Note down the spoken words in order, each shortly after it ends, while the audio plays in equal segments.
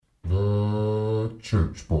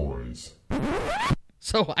church boys.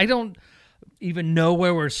 So I don't even know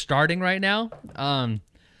where we're starting right now.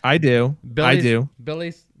 I do.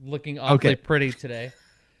 Billy's looking awfully pretty today.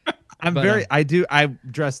 I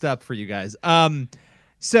dressed up for you guys.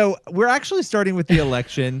 So we're actually starting with the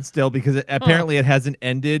election still because apparently it hasn't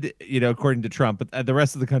ended, according to Trump, but the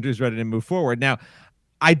rest of the country is ready to move forward. Now,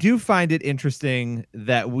 I do find it interesting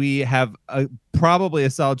that we have probably a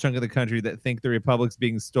solid chunk of the country that think the republic's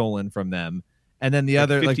being stolen from them. And then the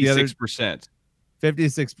other 56%.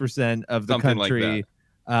 56% of the Something country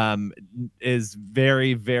is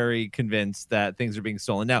very, very convinced that things are being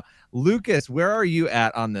stolen. Now, Lucas, where are you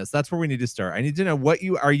at on this? That's where we need to start. I need to know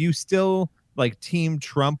are you still like team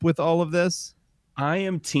Trump with all of this? I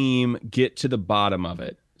am team get to the bottom of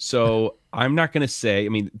it. So I'm not going to say,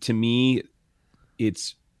 to me,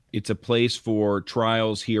 it's a place for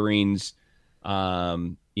trials, hearings,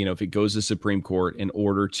 if it goes to the Supreme Court in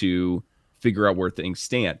order to figure out where things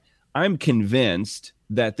stand. I'm convinced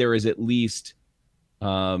that there is at least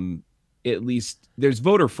there's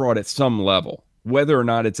voter fraud at some level, whether or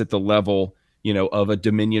not it's at the level, of a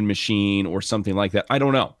Dominion machine or something like that. I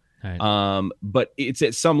don't know. Right. But it's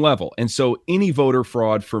at some level. And so any voter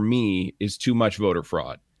fraud for me is too much voter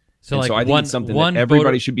fraud. So I think it's something that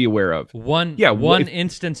everybody should be aware of. One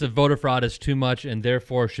instance of voter fraud is too much and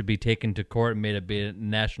therefore should be taken to court and made a big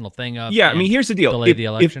national thing of. Yeah, here's the deal.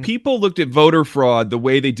 If people looked at voter fraud the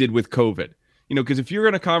way they did with COVID, because if you're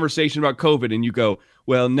in a conversation about COVID and you go,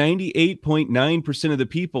 well, 98.9% of the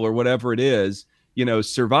people or whatever it is,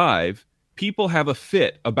 survive, people have a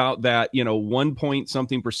fit about that, 1 point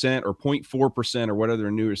something percent or 0.4% or whatever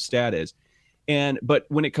their newest stat is. But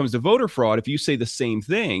when it comes to voter fraud, if you say the same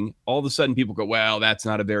thing, all of a sudden people go, well, that's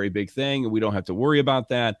not a very big thing and we don't have to worry about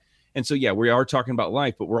that. And so, yeah, we are talking about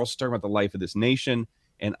life, but we're also talking about the life of this nation.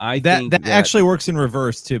 And I think that actually works in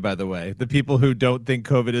reverse too, by the way. The people who don't think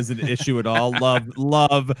COVID is an issue at all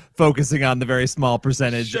love focusing on the very small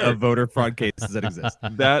percentage of voter fraud cases that exist.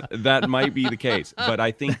 That might be the case. But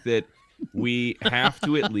I think that we have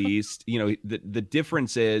to at least, the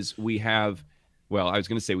difference is we have, well, I was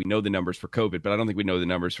going to say we know the numbers for COVID, but I don't think we know the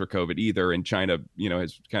numbers for COVID either. And China,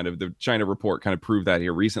 has kind of the China report kind of proved that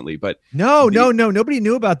here recently. But no, nobody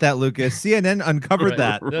knew about that, Lucas. CNN uncovered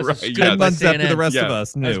that. Right, 10 months after the rest of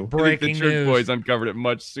us knew. That's breaking the Church news. Boys uncovered it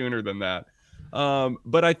much sooner than that.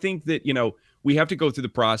 But I think that, we have to go through the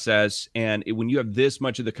process. And when you have this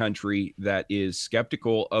much of the country that is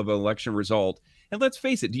skeptical of an election result, and let's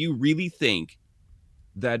face it, do you really think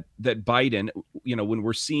that Biden, when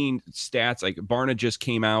we're seeing stats like Barna just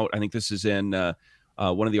came out, I think this is in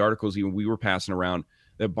one of the articles even we were passing around,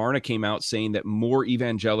 that Barna came out saying that more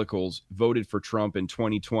evangelicals voted for Trump in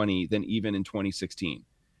 2020 than even in 2016.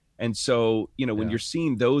 And so, when you're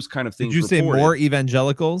seeing those kind of things, did you say more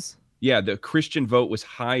evangelicals? Yeah, the Christian vote was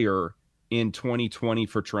higher in 2020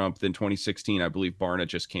 for Trump than 2016, I believe Barna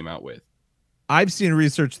just came out with. I've seen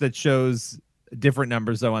research that shows different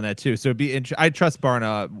numbers though on that too. So it'd be I trust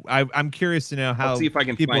Barna. I'm curious to know how. I'll see if I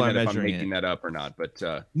can people find are that if I'm measuring making that up or not. But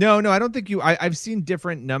no, I don't think you. I've seen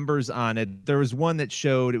different numbers on it. There was one that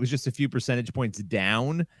showed it was just a few percentage points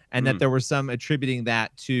down, and that there were some attributing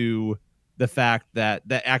that to the fact that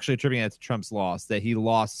actually attributing that to Trump's loss, that he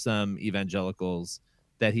lost some evangelicals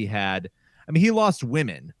that he had. He lost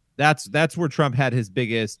women. That's where Trump had his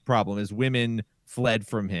biggest problem, is women fled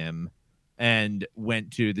from him and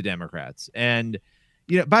went to the Democrats. And,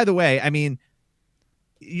 by the way,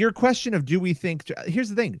 your question of do we think, here's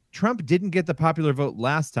the thing, Trump didn't get the popular vote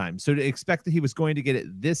last time. So to expect that he was going to get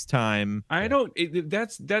it this time.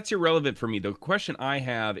 That's irrelevant for me. The question I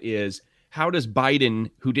have is, how does Biden,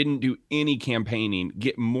 who didn't do any campaigning,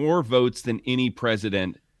 get more votes than any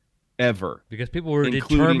president ever? Because people were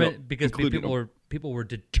determined. Because people were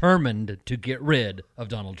determined to get rid of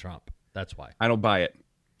Donald Trump. That's why. I don't buy it.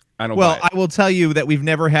 I will tell you that we've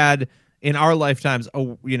never had in our lifetimes a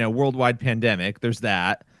worldwide pandemic. There's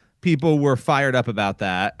that. People were fired up about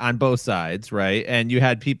that on both sides, right? And you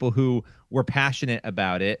had people who were passionate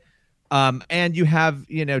about it. And you have,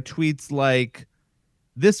 tweets like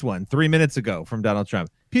this one 3 minutes ago from Donald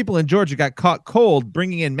Trump. People in Georgia got caught cold,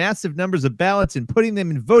 bringing in massive numbers of ballots and putting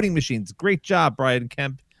them in voting machines. Great job, Brian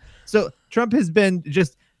Kemp. So Trump has been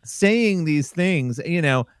just saying these things,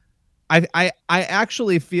 I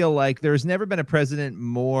actually feel like there's never been a president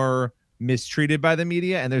more mistreated by the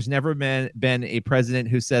media, and there's never been a president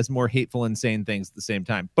who says more hateful, insane things at the same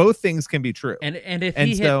time. Both things can be true.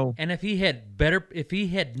 If he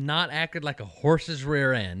had not acted like a horse's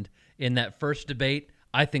rear end in that first debate,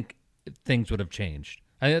 I think things would have changed.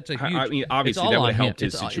 That's a huge. Obviously that would have helped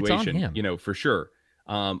his situation, for sure.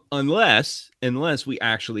 unless we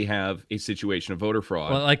actually have a situation of voter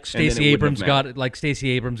fraud. Well, like Stacey Abrams got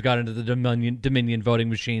into the Dominion voting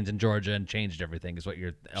machines in Georgia and changed everything. Is what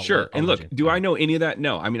you're sure. And look, do I know any of that?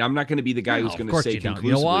 No. I mean, I'm not going to be the guy who's going to say conclusively.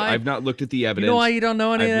 You know why? I've not looked at the evidence. You know why you don't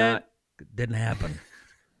know any of that? Didn't happen.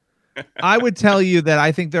 I would tell you that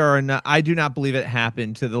I think I do not believe it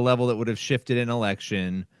happened to the level that would have shifted an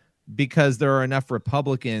election, because there are enough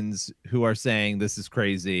Republicans who are saying this is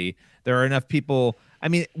crazy. There are enough people. I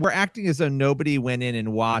mean, we're acting as though nobody went in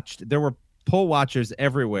and watched. There were poll watchers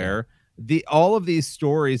everywhere. All of these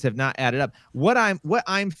stories have not added up. What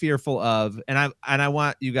I'm fearful of, and I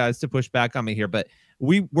want you guys to push back on me here, but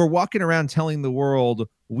we're walking around telling the world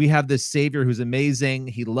we have this savior who's amazing.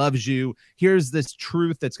 He loves you. Here's this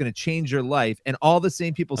truth that's going to change your life. And all the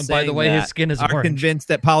same people saying by the way, his skin is are orange. Convinced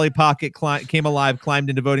that Polly Pocket came alive, climbed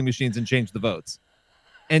into voting machines, and changed the votes.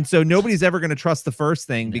 And so nobody's ever going to trust the first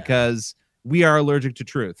thing because we are allergic to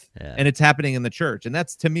truth, and it's happening in the church. And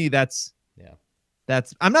that's, to me, that's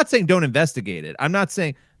I'm not saying don't investigate it. I'm not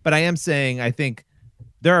saying, but I am saying I think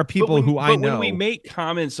there are people I know. When we make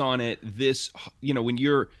comments on it, when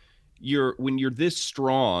you're this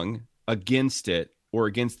strong against it or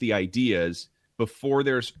against the ideas before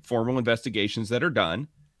there's formal investigations that are done,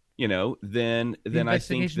 then I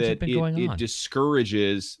think that it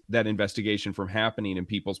discourages that investigation from happening in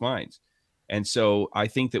people's minds. And so I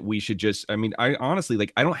think that we should just, I honestly,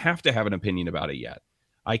 I don't have to have an opinion about it yet.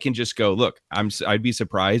 I can just go, look, I'd be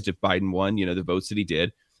surprised if Biden won, the votes that he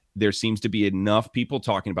did. There seems to be enough people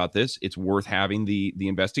talking about this. It's worth having the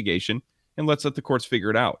investigation, and let's let the courts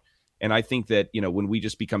figure it out. And I think that, when we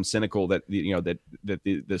just become cynical that,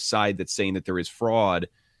 the side that's saying that there is fraud,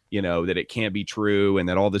 that it can't be true and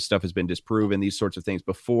that all this stuff has been disproven, these sorts of things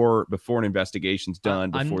before an investigation's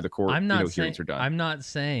done, before the court hearings are done. I'm not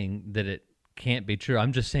saying that it can't be true.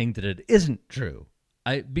 I'm just saying that it isn't true.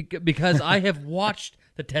 Because I have watched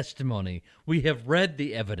the testimony. We have read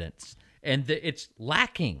the evidence, and it's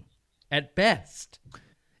lacking at best.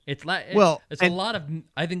 I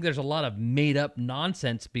think there's a lot of made up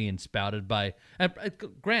nonsense being spouted by.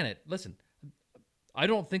 Granted, listen, I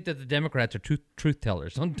don't think that the Democrats are truth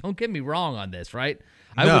tellers. Don't get me wrong on this, right?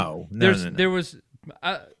 No. There was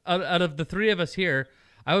out of the three of us here,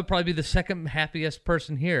 I would probably be the second happiest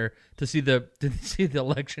person here to see the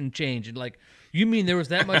election change. And you mean there was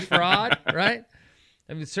that much fraud, right?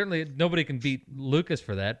 I mean, certainly nobody can beat Lucas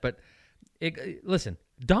for that. But listen,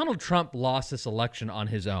 Donald Trump lost this election on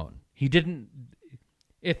his own. He didn't.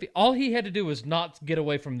 All he had to do was not get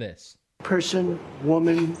away from this. Person,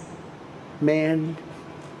 woman, man,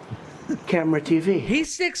 camera, TV. He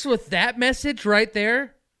sticks with that message right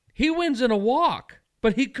there. He wins in a walk,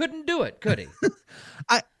 but he couldn't do it, could he?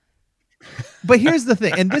 But here's the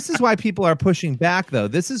thing, and this is why people are pushing back, though.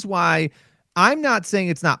 This is why I'm not saying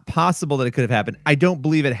it's not possible that it could have happened. I don't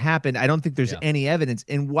believe it happened. I don't think there's any evidence.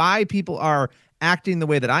 And why people are acting the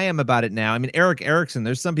way that I am about it now. I mean, Eric Erickson,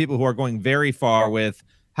 there's some people who are going very far with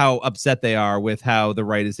how upset they are with how the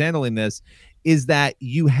right is handling this, is that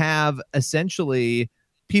you have essentially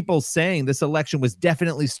people saying this election was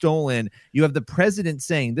definitely stolen. You have the president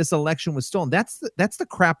saying this election was stolen. That's the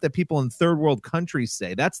crap that people in third world countries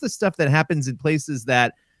say. That's the stuff that happens in places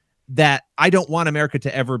that I don't want America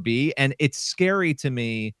to ever be. And it's scary to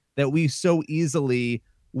me that we so easily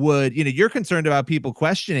would, you're concerned about people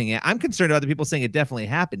questioning it. I'm concerned about the people saying it definitely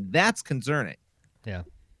happened. That's concerning. Yeah.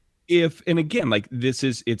 And again,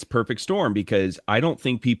 it's perfect storm, because I don't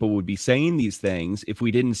think people would be saying these things if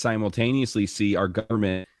we didn't simultaneously see our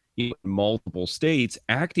government in multiple states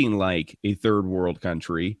acting like a third world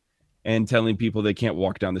country and telling people they can't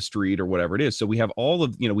walk down the street or whatever it is. So we have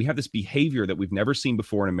we have this behavior that we've never seen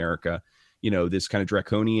before in America, this kind of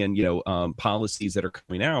draconian, policies that are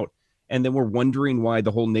coming out. And then we're wondering why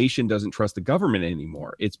the whole nation doesn't trust the government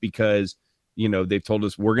anymore. It's because they've told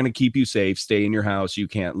us we're going to keep you safe, stay in your house, you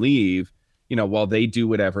can't leave, while they do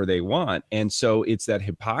whatever they want. And so it's that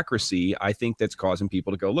hypocrisy, I think, that's causing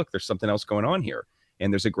people to go, look, there's something else going on here.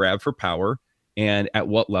 And there's a grab for power. And at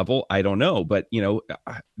what level, I don't know. But,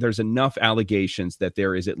 there's enough allegations that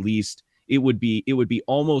there is at least, it would be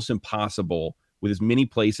almost impossible with as many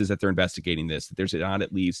places that they're investigating this, that there's not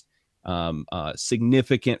at least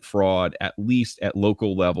significant fraud, at least at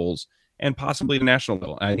local levels, and possibly the national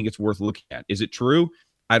level. I think it's worth looking at. Is it true?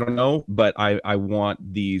 I don't know, but I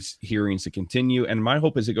want these hearings to continue, and my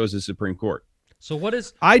hope is it goes to the Supreme Court. So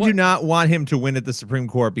I do not want him to win at the Supreme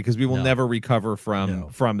Court, because we will never recover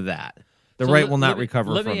from that. The right will not recover.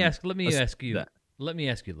 Let me ask you,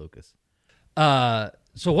 Lucas.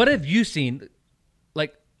 So what have you seen?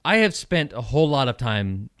 I have spent a whole lot of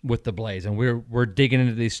time with the Blaze, and we're digging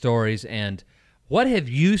into these stories, and What have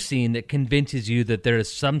you seen that convinces you that there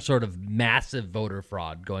is some sort of massive voter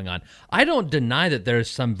fraud going on? I don't deny that there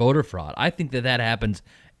is some voter fraud. I think that happens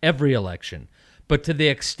every election. But to the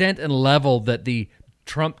extent and level that the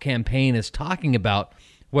Trump campaign is talking about,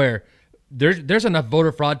 where there's enough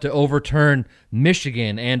voter fraud to overturn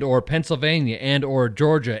Michigan and or Pennsylvania and or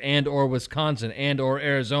Georgia and or Wisconsin and or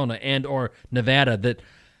Arizona and or Nevada,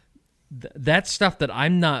 that's stuff that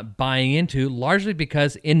I'm not buying into, largely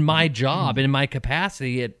because in my job, in my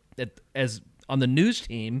capacity as on the news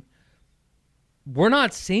team, we're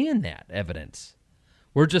not seeing that evidence.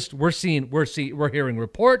 We're hearing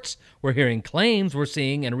reports, we're hearing claims, we're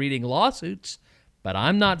seeing and reading lawsuits, but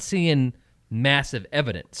I'm not seeing massive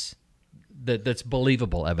evidence. That's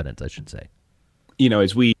believable evidence, I should say.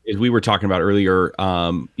 As we were talking about earlier,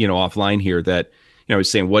 offline here, that I was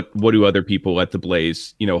saying, what do other people at the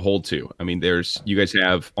Blaze, hold to? I mean, you guys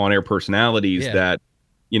have on-air personalities that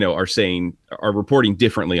are reporting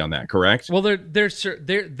differently on that, correct? Well, they're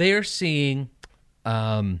seeing.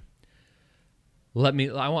 I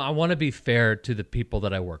want to be fair to the people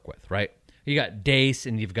that I work with, right? You got Dace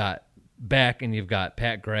and you've got Beck and you've got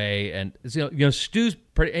Pat Gray and Stu's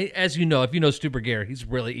pretty, as you know, if you know Stu Bergere, he's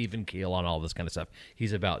really even keel on all this kind of stuff.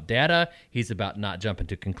 He's about data. He's about not jumping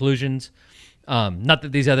to conclusions. Not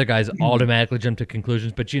that these other guys automatically jump to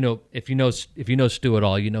conclusions, but if you know Stu at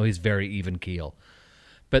all, he's very even keel.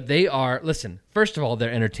 But they are, listen, first of all,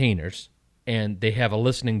 they're entertainers and they have a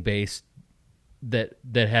listening base that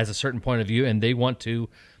has a certain point of view, and they want to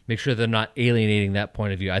make sure they're not alienating that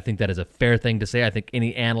point of view. I think that is a fair thing to say. I think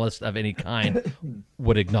any analyst of any kind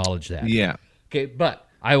would acknowledge that. Yeah. Okay, but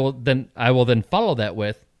I will then follow that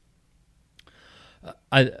with,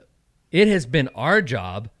 it has been our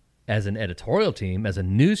job as an editorial team, as a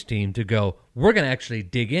news team, to go, we're going to actually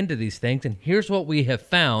dig into these things, and here's what we have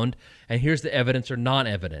found, and here's the evidence or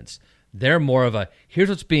non-evidence. They're more of a, here's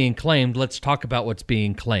what's being claimed, let's talk about what's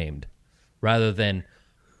being claimed, rather than...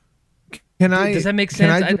 Does that make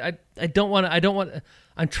sense? I don't want.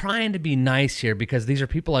 I'm trying to be nice here because these are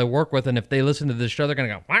people I work with, and if they listen to this show, they're going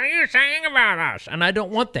to go, "What are you saying about us?" And I don't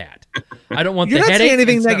want that. I don't want. You're the not headache. saying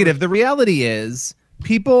anything negative. The reality is,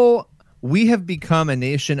 we have become a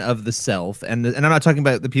nation of the self, and I'm not talking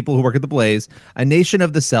about the people who work at the Blaze. A nation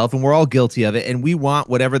of the self, and we're all guilty of it. And we want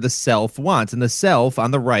whatever the self wants, and the self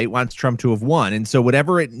on the right wants Trump to have won. And so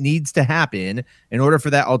whatever it needs to happen in order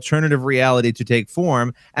for that alternative reality to take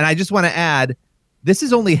form. And I just want to add, this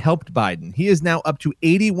has only helped Biden. He is now up to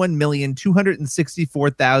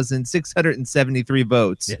 81,264,673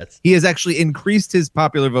 votes. Yes. He has actually increased his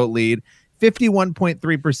popular vote lead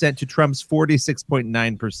 51.3% to Trump's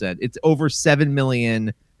 46.9%. It's over 7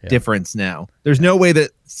 million difference now. There's no way that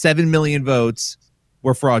 7 million votes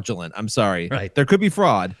were fraudulent. I'm sorry. Right. There could be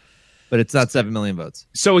fraud, but it's not 7 million votes.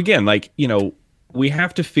 So again, we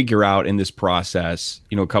have to figure out in this process,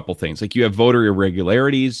 a couple things. Like, you have voter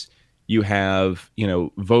irregularities, you have,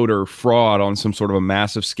 voter fraud on some sort of a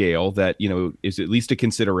massive scale that, is at least a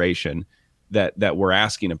consideration that we're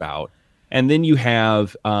asking about. And then you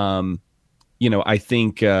have, I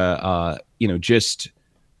think, just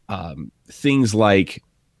things like,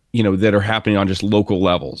 that are happening on just local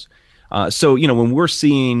levels. So, when we're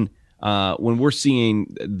seeing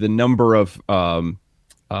the number of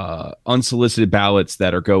unsolicited ballots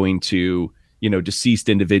that are going to, deceased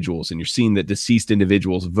individuals, and you're seeing that deceased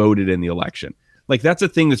individuals voted in the election. Like, that's a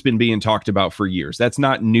thing that's been being talked about for years. That's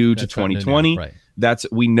not new to 2020. Right.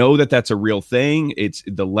 We know that that's a real thing. It's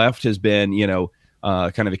the left has been,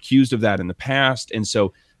 kind of accused of that in the past. And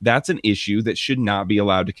so that's an issue that should not be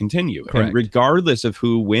allowed to continue. Correct. And regardless of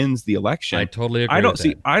who wins the election, I totally agree.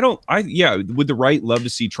 Would the right love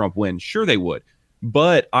to see Trump win? Sure, they would.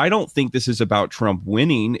 But I don't think this is about Trump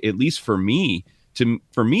winning, at least for me.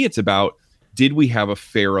 For me, it's about, did we have a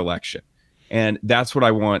fair election? And that's what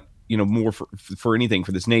I want, more for anything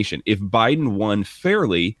for this nation. If Biden won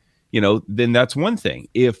fairly, then that's one thing.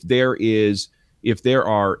 If there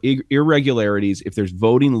are irregularities, if there's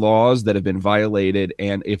voting laws that have been violated,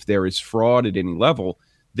 and if there is fraud at any level,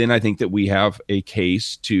 then I think that we have a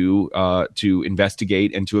case to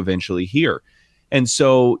investigate and to eventually hear. And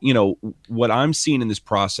so, what I'm seeing in this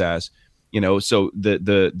process, so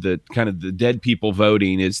the kind of the dead people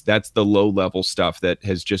voting that's the low level stuff that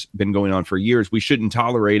has just been going on for years. We shouldn't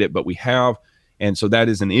tolerate it, but we have. And so that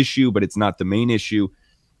is an issue, but it's not the main issue.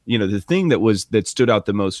 The thing that stood out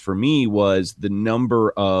the most for me was the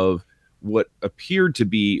number of what appeared to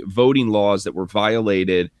be voting laws that were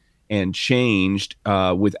violated and changed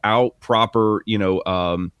without proper,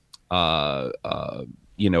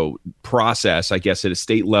 process, I guess, at a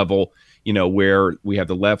state level, where we have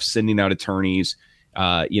the left sending out attorneys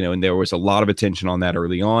And there was a lot of attention on that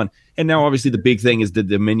early on. And now, obviously, the big thing is the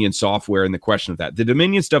Dominion software and the question of that. The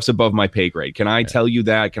Dominion stuff's above my pay grade. Can I tell you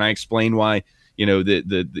that? Can I explain why,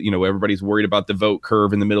 everybody's worried about the vote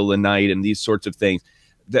curve in the middle of the night and these sorts of things?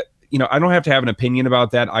 That, I don't have to have an opinion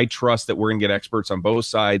about that. I trust that we're going to get experts on both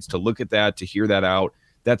sides to look at that, to hear that out.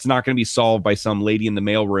 That's not going to be solved by some lady in the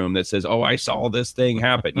mailroom that says, "Oh, I saw this thing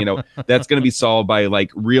happen." That's going to be solved by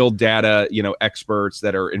like real data, experts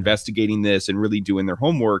that are investigating this and really doing their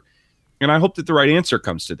homework. And I hope that the right answer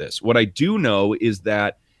comes to this. What I do know is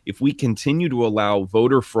that if we continue to allow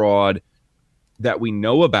voter fraud that we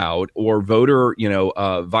know about, or voter,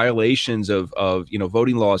 violations of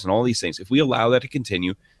voting laws and all these things, if we allow that to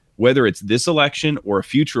continue, whether it's this election or a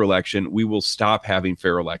future election, we will stop having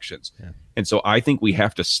fair elections. Yeah. And so I think we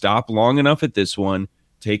have to stop long enough at this one,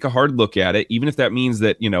 take a hard look at it, even if that means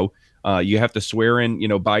that, you have to swear in,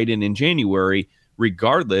 Biden in January.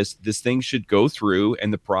 Regardless, this thing should go through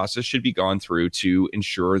and the process should be gone through to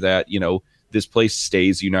ensure that, this place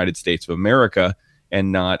stays the United States of America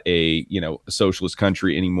and not a socialist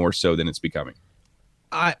country any more so than it's becoming.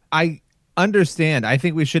 I understand. I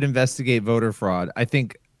think we should investigate voter fraud. I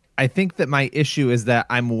think that my issue is that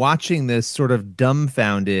I'm watching this sort of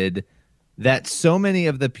dumbfounded that so many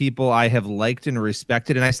of the people I have liked and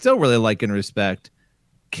respected, and I still really like and respect,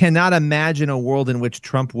 cannot imagine a world in which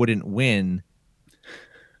Trump wouldn't win,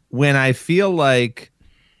 when I feel like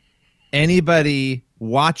anybody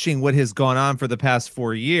watching what has gone on for the past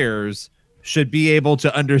 4 years should be able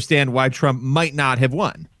to understand why Trump might not have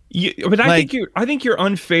won. I think you're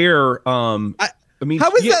unfair.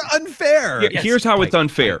 How is that unfair? Yeah, here's how it's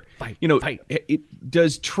unfair.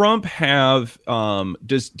 Does Trump have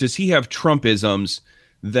does he have Trumpisms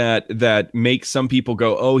that make some people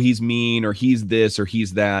go, "Oh, he's mean," or "He's this," or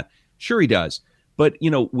 "He's that"? Sure, he does. But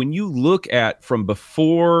when you look at from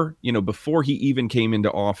before he even came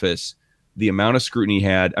into office, the amount of scrutiny he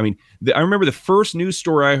had. I mean, I remember the first news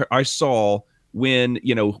story I saw when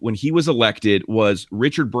he was elected was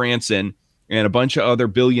Richard Branson and a bunch of other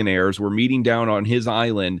billionaires were meeting down on his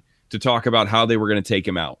island to talk about how they were going to take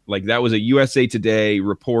him out. Like, that was a USA Today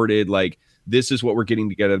reported, like, this is what we're getting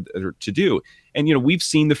together to do. And, we've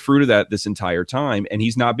seen the fruit of that this entire time. And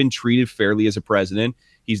he's not been treated fairly as a president.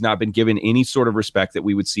 He's not been given any sort of respect that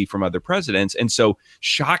we would see from other presidents. And so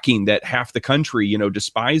shocking that half the country,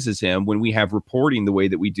 despises him when we have reporting the way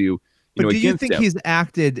that we do. But do you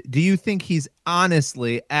think he's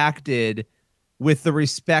honestly acted with the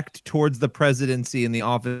respect towards the presidency and the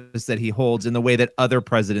office that he holds in the way that other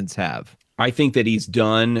presidents have? I think that he's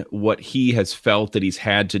done what he has felt that he's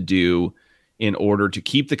had to do in order to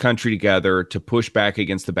keep the country together, to push back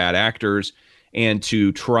against the bad actors, and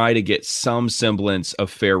to try to get some semblance of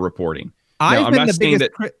fair reporting. I've been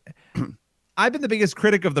the biggest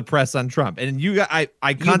critic of the press on Trump, and you've not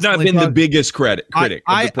been the biggest critic of the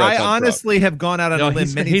press. I honestly have gone out on a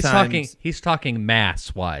limb many times. He's talking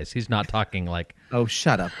mass wise. He's not talking like. Oh,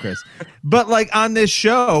 shut up, Chris. But like on this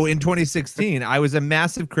show in 2016, I was a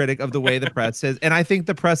massive critic of the way the press says, and I think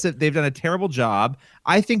the press, they've done a terrible job.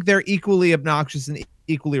 I think they're equally obnoxious and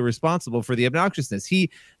equally responsible for the obnoxiousness.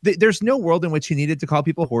 There's no world in which he needed to call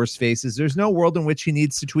people horse faces. There's no world in which he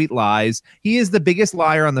needs to tweet lies. He is the biggest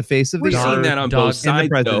liar on the face of the earth. We've seen that on both sides,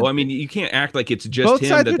 though. I mean, you can't act like it's just both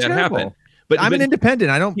him that happened. But I'm an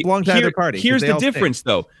independent. I don't belong to either party. Here's the difference,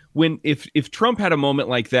 though. If Trump had a moment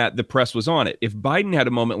like that, the press was on it. If Biden had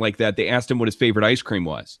a moment like that, they asked him what his favorite ice cream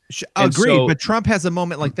was. Agreed, but Trump has a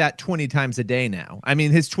moment like that 20 times a day now. I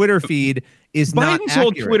mean, his Twitter feed is not accurate. Biden's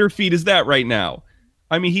whole Twitter feed is that right now.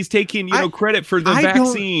 I mean, he's taking credit for the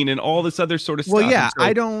vaccine and all this other sort of stuff. Well, yeah,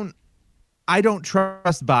 I don't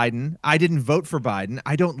trust Biden. I didn't vote for Biden.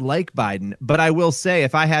 I don't like Biden. But I will say,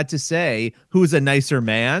 if I had to say who's a nicer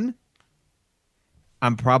man,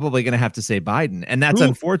 I'm probably going to have to say Biden. And that's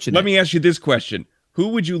unfortunate. Let me ask you this question. Who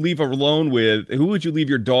would you leave alone with? Who would you leave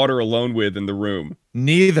your daughter alone with in the room?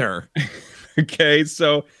 Neither. Okay,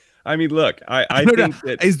 so I mean, look, I think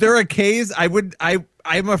that is there a case?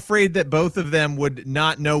 I'm afraid that both of them would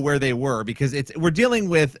not know where they were, because we're dealing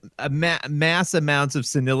with mass amounts of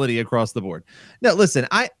senility across the board. No, listen,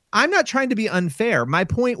 I'm not trying to be unfair. My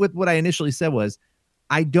point with what I initially said was,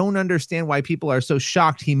 I don't understand why people are so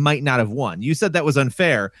shocked he might not have won. You said that was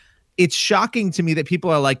unfair. It's shocking to me that people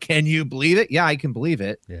are like, can you believe it? Yeah, I can believe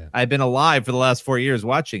it. Yeah. I've been alive for the last 4 years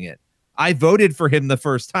watching it. I voted for him the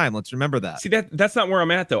first time. Let's remember that. See, that's not where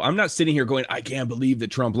I'm at, though. I'm not sitting here going, I can't believe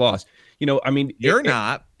that Trump lost. You know, I mean, you're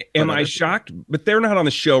not. Am I shocked? But they're not on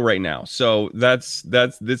the show right now. So that's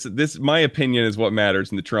my opinion is what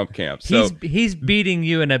matters in the Trump camp. So he's beating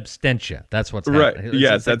you in abstention. That's what's right. happening.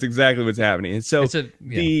 Yes, that's exactly what's happening. And so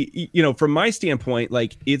from my standpoint,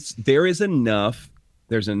 like there's enough,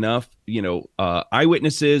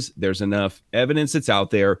 eyewitnesses, there's enough evidence that's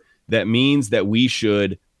out there that means that we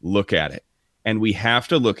should look at it, and we have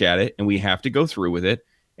to look at it, and we have to go through with it.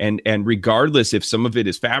 And regardless if some of it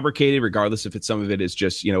is fabricated, regardless if some of it is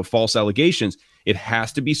just, false allegations, it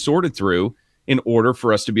has to be sorted through in order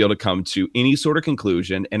for us to be able to come to any sort of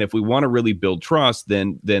conclusion. And if we want to really build trust,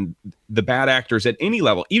 then the bad actors at any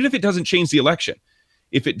level, even if it doesn't change the election,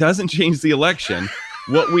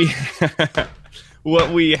 what we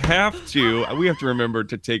have to remember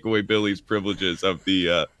to take away Billy's privileges of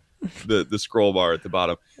the scroll bar at the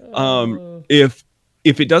bottom.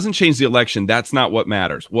 If it doesn't change the election, that's not what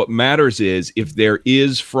matters. What matters is if there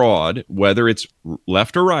is fraud, whether it's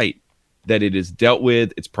left or right, that it is dealt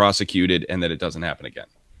with, it's prosecuted, and that it doesn't happen again.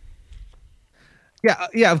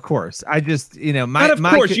 Yeah, of course. I just,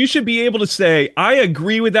 you should be able to say, I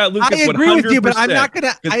agree with that, Lucas. I agree 100%, with you, but I'm not going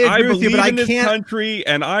to. I agree with you, but I can't. This country,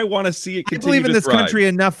 and I want to see it continue. I believe in this thrive. country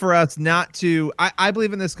enough for us not to. I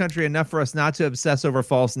believe in this country enough for us not to obsess over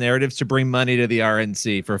false narratives to bring money to the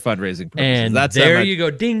RNC for fundraising purposes. And that's there you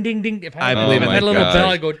go, ding, ding, ding. If I believe in that little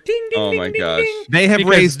bell, I go ding, ding, oh ding, my ding, gosh. ding. They have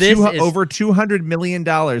Because raised over $200 million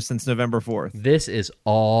since November 4th. This is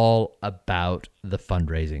all about the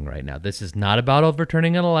fundraising right now. This is not about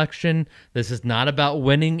overturning an election. This is not about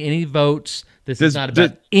winning any votes. This is not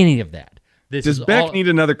about any of that. Does Beck need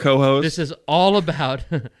another co-host? This is all about.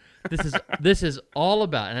 This is all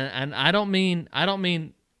about, and I don't mean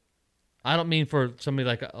for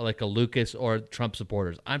somebody like a Lucas or Trump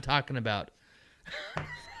supporters. I'm talking about.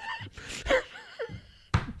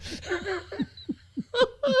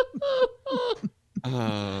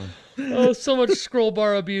 So much scroll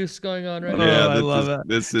bar abuse going on right now. Yeah, I love it.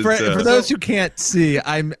 This is for those who can't see,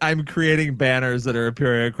 I'm creating banners that are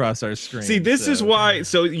appearing across our screen. See, this is why.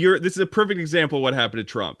 So this is a perfect example of what happened to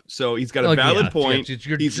Trump. So he's got a valid point.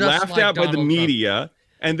 He's laughed at by the media,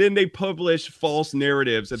 and then they publish false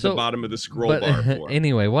narratives at the bottom of the scroll bar.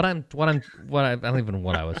 Anyway, I don't even know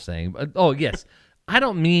what I was saying. But, oh yes. I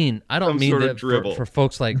don't mean that for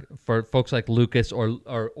folks like Lucas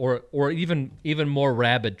or even more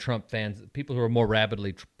rabid Trump fans, people who are more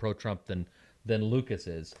rabidly pro-Trump than Lucas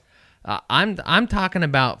is. I'm talking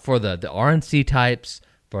about for the RNC types,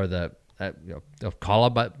 for the call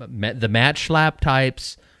about the match slap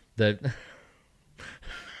types,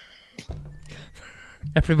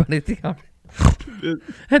 everybody at the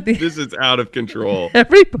this is out of control.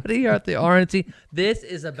 Everybody at the RNC. This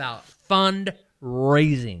is about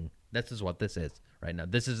fundraising. This is what this is right now.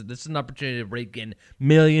 This is an opportunity to rake in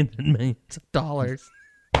millions and millions of dollars.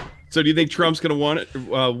 So do you think Trump's going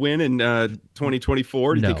to win in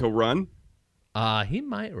 2024? Do you think he'll run? He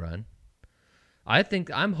might run.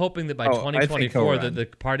 I'm hoping that by 2024 that the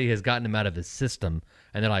party has gotten him out of his system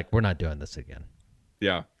and they're like, we're not doing this again.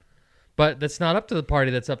 Yeah. But that's not up to the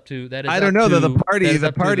party. That's up to that. Is I don't know. The party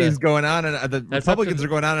is going on, and the That's Republicans are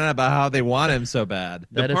going on and on about how they want him so bad.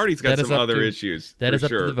 The party's got some other issues. That is up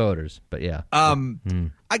sure. to the voters. But yeah. Can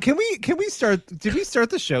we start? Did we start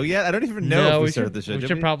the show yet? I don't even know if we started the show. We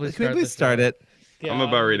should probably start. Can we start it? Yeah. I'm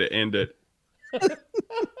about ready to end it.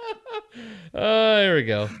 Here we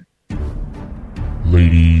go.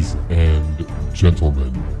 Ladies and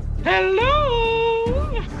gentlemen.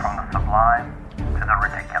 Hello. From the sublime to the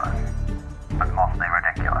ridiculous, but mostly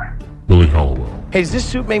ridiculous. Billy Hallowell. Hey, does this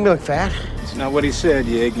suit make me look fat? It's not what he said,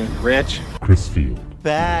 you ignorant wretch. Chris Field.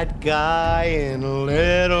 Bad guy in a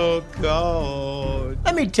little coat.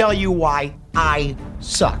 Let me tell you why I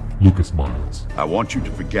suck. Lucas Miles. I want you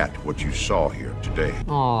to forget what you saw here today.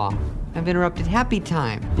 Aw, I've interrupted happy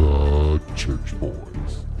time. The Church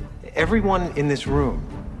Boys. Everyone in this room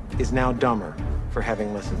is now dumber for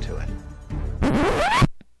having listened to it.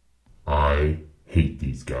 I hate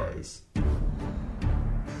these guys.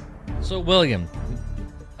 So, William,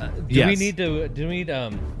 do we need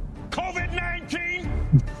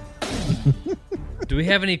COVID-19? Do we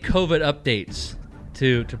have any COVID updates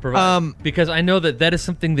to provide? Because I know that is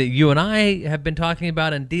something that you and I have been talking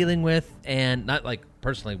about and dealing with, and not like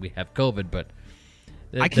personally we have COVID, but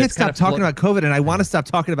I can't stop talking about COVID, and I want to stop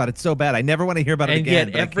talking about it so bad. I never want to hear about it again.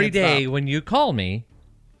 And yet every day when you call me,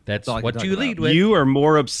 that's what you lead with. You are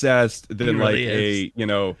more obsessed than really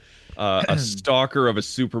a stalker of a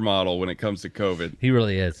supermodel when it comes to COVID. He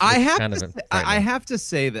really is. I have to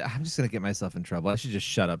say that I'm just going to get myself in trouble. I should just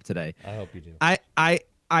shut up today. I hope you do.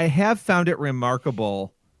 I have found it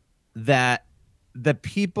remarkable that the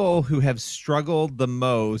people who have struggled the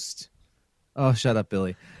most. Oh, shut up,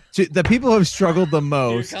 Billy. The people who have struggled the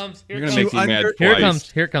most. You're going to make me mad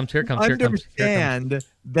twice. Here comes. Understand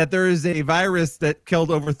that there is a virus that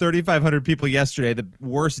killed over 3,500 people yesterday, the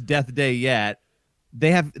worst death day yet.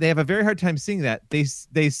 They have a very hard time seeing that. They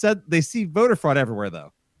said they see voter fraud everywhere,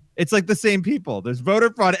 though. It's like the same people. There's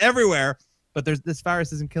voter fraud everywhere, but this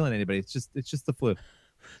virus isn't killing anybody. It's just the flu,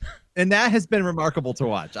 and that has been remarkable to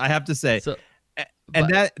watch. I have to say.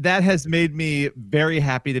 That has made me very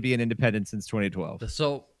happy to be an independent since 2012.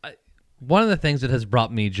 So one of the things that has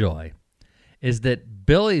brought me joy is that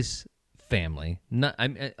Billy's family,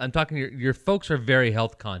 I'm talking, your folks are very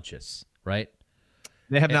health conscious, right?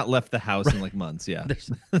 They have not left the house in like months. Yeah,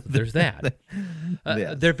 there's that.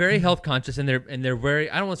 Yes. They're very health conscious, and they're very.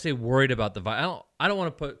 I don't want to say worried about the virus. I don't want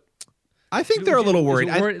to put. I think they're a little worried.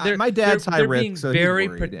 My dad's high risk, so he's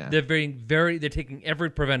worried, yeah. They're taking every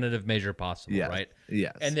preventative measure possible, right?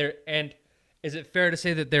 Yes. And is it fair to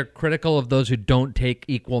say that they're critical of those who don't take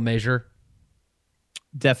equal measure?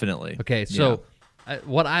 Definitely. Okay, so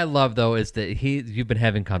what I love though is that you've been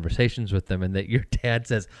having conversations with them, and that your dad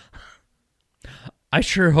says, "I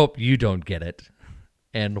sure hope you don't get it."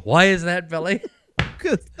 And why is that, Billy?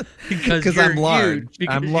 Because I'm large.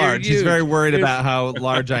 I'm large. He's very worried about how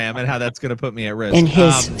large I am and how that's going to put me at risk. In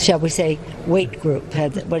his, shall we say, weight group,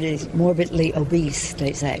 what is morbidly obese,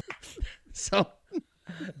 they say. So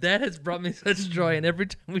that has brought me such joy, and every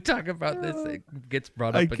time we talk about this, it gets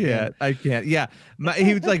brought up again. I can't. Yeah,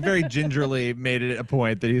 he was like very gingerly made it a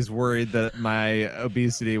point that he's worried that my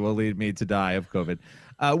obesity will lead me to die of COVID,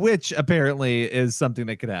 which apparently is something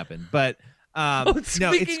that could happen. But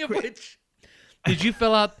speaking of which. Did you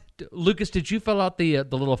fill out, Lucas? Did you fill out the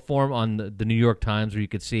little form on the New York Times where you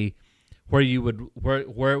could see where you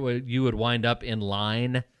would wind up in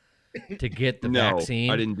line to get the vaccine?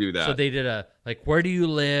 No, I didn't do that. So they did where do you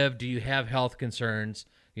live? Do you have health concerns?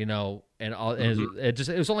 And all. And it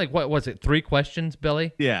was only what was it? 3 questions,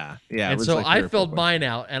 Billy? Yeah. And so I filled mine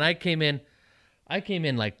out, and I came in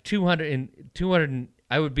like 200.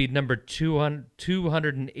 I would be number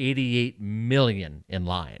 288 million in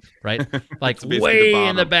line, right? Like way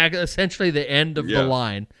in the back, essentially the end of the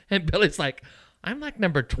line. And Billy's like, I'm like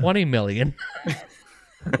number 20 million.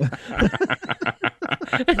 And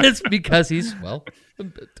it's because he's,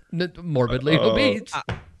 morbidly obese.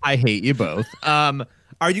 I hate you both. Are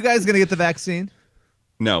you guys going to get the vaccine?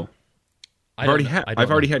 No. I've already had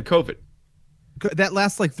COVID. That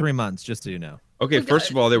lasts like 3 months, just so you know. Okay, first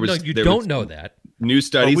of all, there was know that. New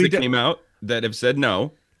studies that came out that have said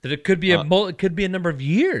no. That it could be it could be a number of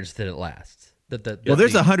years that it lasts.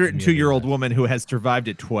 There's a 102-year-old woman who has survived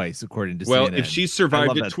it twice, according to CNN. Well, if she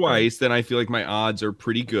survived it twice, then I feel like my odds are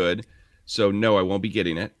pretty good. So no, I won't be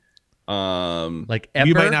getting it. Like ever?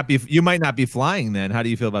 You might not be flying then. How do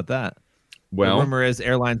you feel about that? Well, the rumor is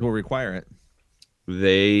airlines will require it.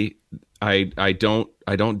 I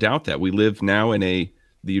don't doubt that. We live now in the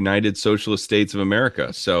United Socialist States of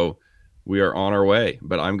America, so we are on our way.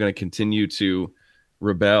 But I'm going to continue to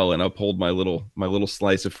rebel and uphold my little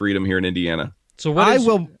slice of freedom here in Indiana. So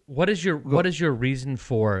what is your reason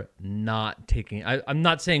for not taking? I'm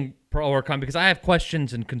not saying pro or con because I have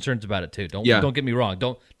questions and concerns about it too. Don't get me wrong.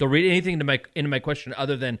 Don't read anything into my question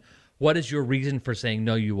other than what is your reason for saying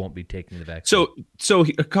no? You won't be taking the vaccine. So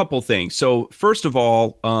a couple things. So first of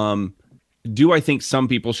all, do I think some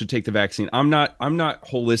people should take the vaccine? I'm not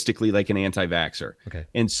holistically like an anti-vaxxer. Okay.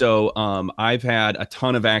 And so I've had a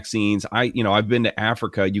ton of vaccines. I've been to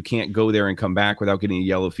Africa. You can't go there and come back without getting a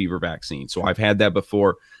yellow fever vaccine. So I've had that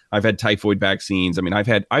before. I've had typhoid vaccines. I mean, I've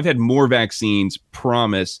had more vaccines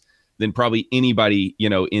promised than probably anybody,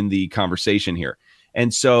 in the conversation here.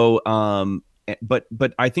 And so but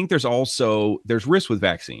I think there's risk with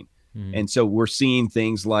vaccine. Mm-hmm. And so we're seeing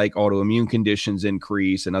things like autoimmune conditions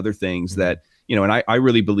increase and other things that, and I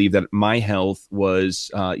really believe that my health was,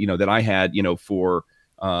 that I had, for,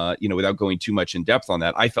 without going too much in depth on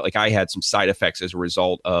that, I felt like I had some side effects as a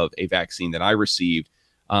result of a vaccine that I received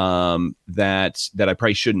that I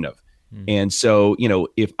probably shouldn't have. Mm-hmm. And so,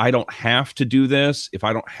 if I don't have to do this, if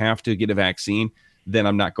I don't have to get a vaccine, then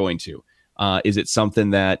I'm not going to. Is it something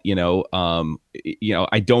that,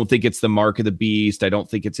 I don't think it's the mark of the beast. I don't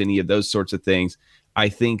think it's any of those sorts of things. I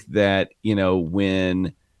think that,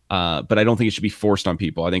 but I don't think it should be forced on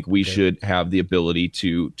people. I think we should have the ability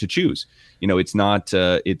to choose. It's not,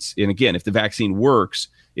 and again, if the vaccine works,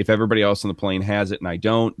 if everybody else on the plane has it and I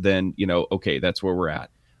don't, then, okay, that's where we're at.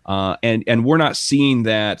 And we're not seeing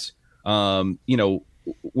that.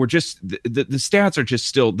 We're just the stats are just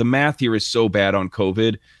still, the math here is so bad on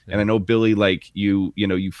COVID. And I know, Billy, like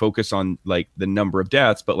you focus on like the number of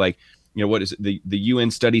deaths, but like, what is it? The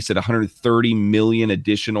UN study said 130 million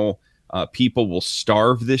additional people will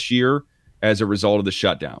starve this year as a result of the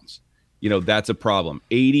shutdowns. That's a problem.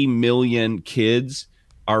 80 million kids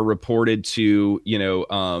are reported to,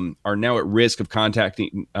 are now at risk of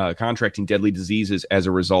contracting deadly diseases as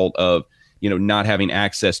a result of, not having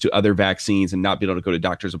access to other vaccines and not being able to go to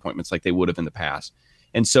doctor's appointments like they would have in the past.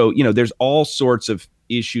 And so, there's all sorts of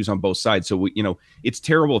issues on both sides. So, it's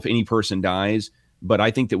terrible if any person dies, but I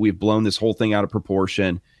think that we've blown this whole thing out of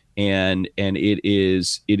proportion. And it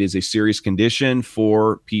is a serious condition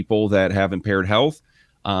for people that have impaired health.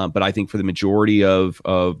 But I think for the majority of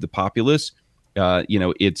the populace,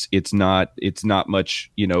 it's not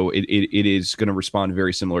much, it is going to respond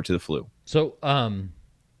very similar to the flu. So,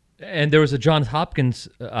 and there was a Johns Hopkins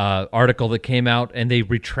article that came out, and they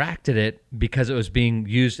retracted it because it was being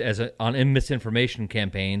used on misinformation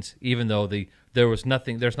campaigns, even though there's not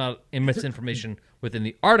misinformation within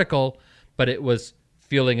the article, but it was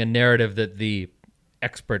fueling a narrative that the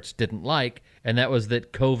experts didn't like, and that was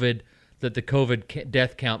that the COVID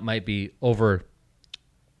death count might be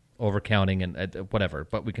overcounting and whatever,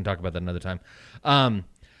 but we can talk about that another time.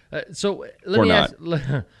 So let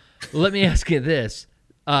me ask you this.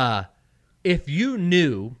 If you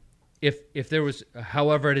knew, if there was,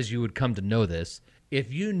 however it is you would come to know this,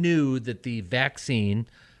 if you knew that the vaccine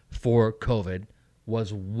for COVID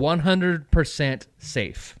was 100%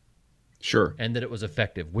 safe, sure, and that it was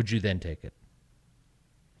effective, would you then take it?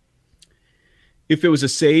 If it was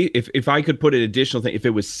if I could put an additional thing, if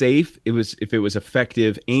it was safe, if it was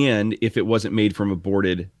effective, and if it wasn't made from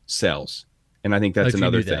aborted cells, and I think that's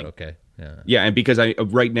another thing. Okay. Yeah, and because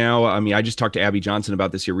right now, I just talked to Abby Johnson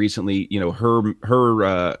about this here recently.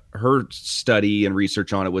 Her study and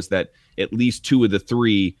research on it was that at least 2 of the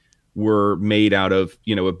 3 were made out of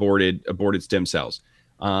aborted stem cells.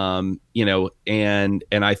 And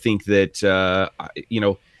I think that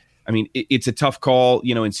it's a tough call,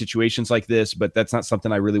 in situations like this, but that's not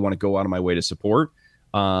something I really want to go out of my way to support.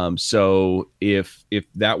 So if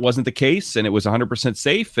that wasn't the case and it was 100%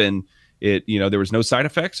 safe and there was no side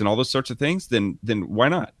effects and all those sorts of things, then why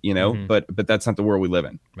not, Mm-hmm. but that's not the world we live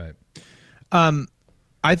in. Right. I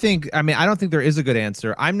don't think there is a good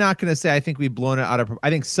answer. I'm not going to say I think we've blown it out of,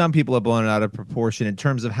 I think some people have blown it out of proportion in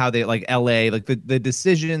terms of how they, like LA, like the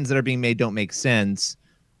decisions that are being made don't make sense.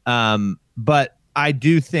 But I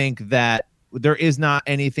do think that there is not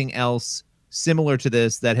anything else similar to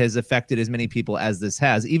this that has affected as many people as this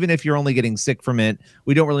has. Even if you're only getting sick from it,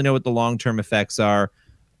 we don't really know what the long-term effects are.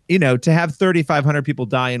 To have 3,500 people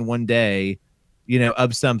die in one day,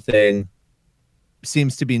 of something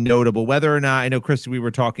seems to be notable. Whether or not, I know, Chris, we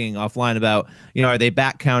were talking offline about, are they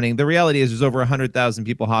back counting? The reality is there's over 100,000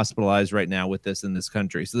 people hospitalized right now with this in this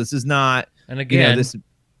country. So this is not, and again,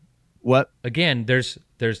 what? Again, there's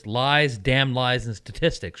lies, damn lies, and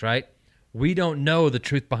statistics, right? We don't know the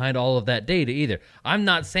truth behind all of that data either. I'm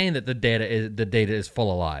not saying that the data is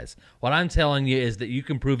full of lies. What I'm telling you is that you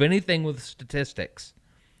can prove anything with statistics.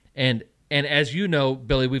 And as you know,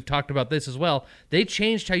 Billy, we've talked about this as well. They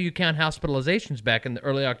changed how you count hospitalizations back in the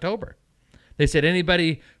early October. They said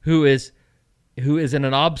anybody who is in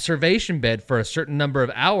an observation bed for a certain number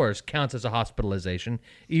of hours counts as a hospitalization,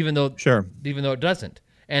 even though it doesn't.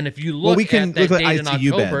 And if you look at that date in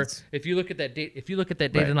October, if you look at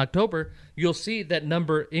that date in October, you'll see that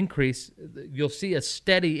number increase. You'll see a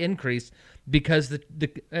steady increase because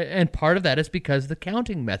and part of that is because the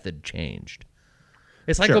counting method changed.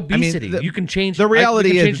 It's like obesity. You can change the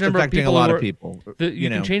reality is it's affecting a lot of people. You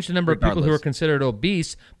can change the number of people who are considered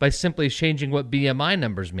obese by simply changing what BMI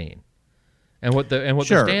numbers mean and what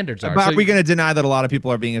the standards are. But are we going to deny that a lot of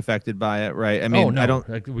people are being affected by it? Right? I mean, I don't.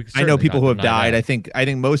 I know people who have died. I think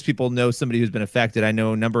most people know somebody who's been affected. I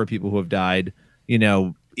know a number of people who have died.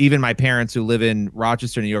 Even my parents who live in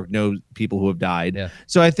Rochester, New York, know people who have died. Yeah.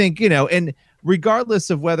 So I think and regardless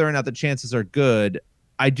of whether or not the chances are good,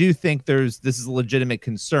 I do think this is a legitimate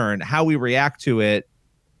concern. How we react to it,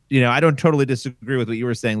 I don't totally disagree with what you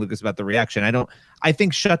were saying, Lucas, about the reaction. I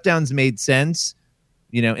think shutdowns made sense,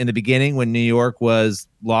 in the beginning when New York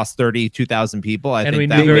lost 32,000 people. I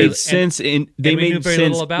think that made sense in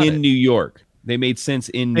New York. They made sense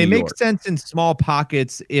in New York. They make sense in small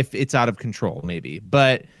pockets if it's out of control, maybe.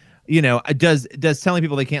 But, does telling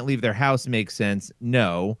people they can't leave their house make sense?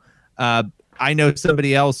 No. I know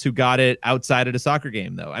somebody else who got it outside at a soccer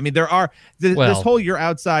game, though. I mean, there are this whole "you're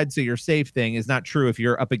outside, so you're safe" thing is not true if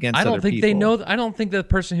you're up against. I don't other think people. they know. I don't think the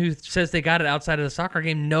person who says they got it outside of the soccer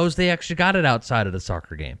game knows they actually got it outside of the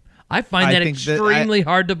soccer game. I find that extremely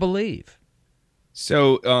hard to believe.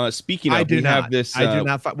 So speaking of, I do not.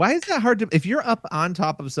 Why is that hard to? If you're up on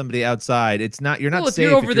top of somebody outside, it's not. You're not. Well, if safe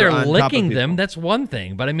you're over there on licking them, that's one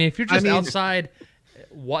thing. But I mean, if you're just outside,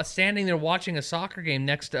 standing there watching a soccer game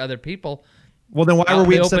next to other people. Well, then why were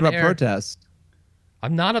we upset about protests?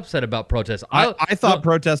 I'm not upset about protests. I thought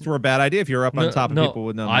protests were a bad idea if you're up on top of people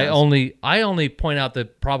with no mask. I only point out the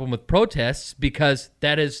problem with protests because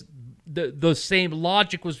that is the same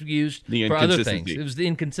logic was used for other things. It was the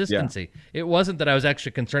inconsistency. Yeah. It wasn't that I was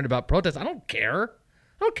actually concerned about protests. I don't care.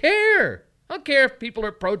 I don't care if people are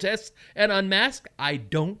at protests and unmasked. I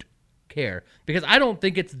don't care because I don't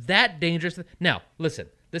think it's that dangerous. Now, listen,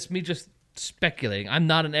 this is me just speculating. I'm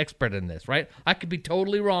not an expert in this, right? I could be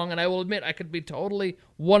totally wrong, and I will admit I could be totally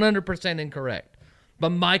 100% incorrect. But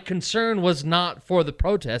my concern was not for the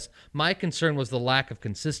protests. My concern was the lack of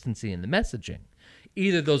consistency in the messaging.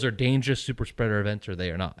 Either those are dangerous super spreader events or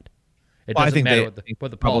they are not. It doesn't matter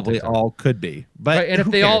what the probably all could be. But right, and if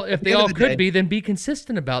they all could be, then be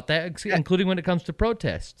consistent about that, including when it comes to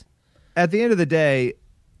protests. At the end of the day,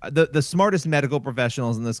 the smartest medical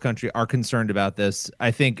professionals in this country are concerned about this. I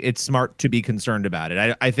think it's smart to be concerned about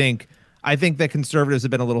it. I think that conservatives have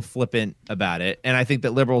been a little flippant about it, and I think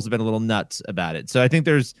that liberals have been a little nuts about it. So I think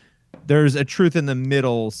there's a truth in the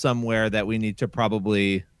middle somewhere that we need to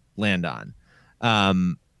probably land on.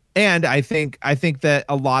 And I think that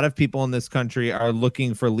a lot of people in this country are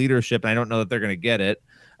looking for leadership, and I don't know that they're going to get it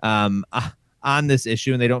on this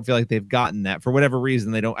issue, and they don't feel like they've gotten that for whatever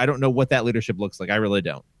reason. I don't know what that leadership looks like. I really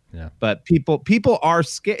don't. Yeah. But people are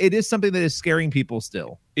scared. It is something that is scaring people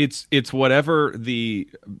still. It's whatever the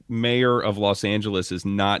mayor of Los Angeles is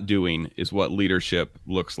not doing is what leadership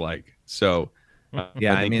looks like. So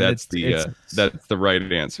yeah, I think that's the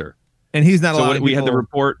right answer. And he's not. So we had the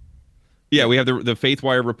report. Yeah, we have the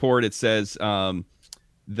FaithWire report. It says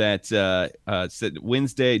that said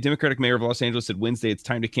Wednesday, Democratic mayor of Los Angeles said Wednesday it's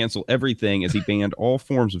time to cancel everything as he banned all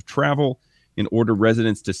forms of travel and ordered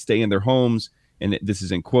residents to stay in their homes. And this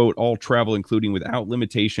is in quote, all travel, including without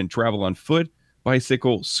limitation, travel on foot,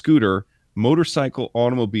 bicycle, scooter, motorcycle,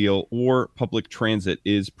 automobile, or public transit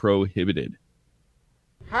is prohibited.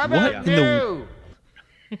 How about you?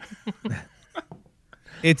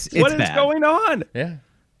 It's what bad. is going on? Yeah.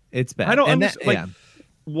 It's bad. I don't understand.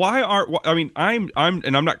 Why I mean, I'm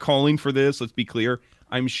not calling for this. Let's be clear.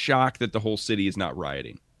 I'm shocked that the whole city is not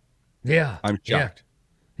rioting. Yeah. I'm shocked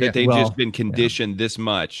that they've just been conditioned this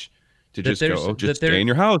much to just go, just stay in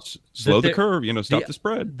your house, slow the curve, stop the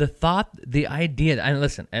spread. The idea, and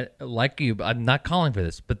listen, like you, I'm not calling for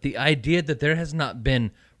this, but the idea that there has not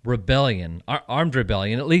been rebellion, armed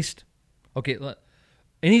rebellion, at least, okay,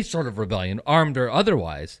 any sort of rebellion, armed or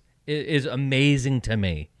otherwise, is amazing to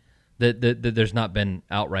me. That there's not been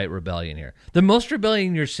outright rebellion here. The most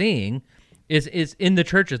rebellion you're seeing is in the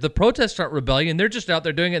churches. The protests aren't rebellion; they're just out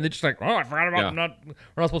there doing it. And they're just like, oh, I forgot about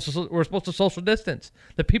we're supposed to social distance.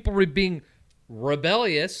 The people being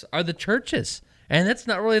rebellious are the churches, and that's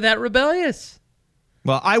not really that rebellious.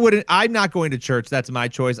 Well, I'm not going to church. That's my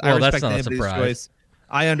choice. Well, I respect that's not anybody's choice.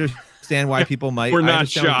 I understand why people might. We're not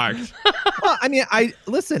shocked. Well, I mean,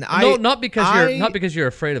 not because you're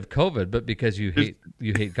afraid of COVID, but because you hate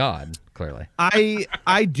God. Clearly,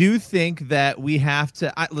 I do think that we have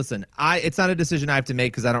to listen. It's not a decision I have to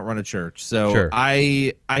make because I don't run a church. So sure.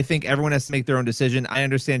 I think everyone has to make their own decision. I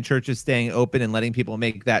understand churches staying open and letting people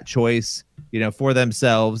make that choice, for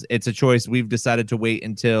themselves. It's a choice. We've decided to wait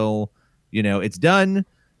until it's done,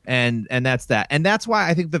 and that's that. And that's why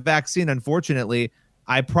I think the vaccine, unfortunately,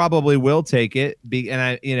 I probably will take it.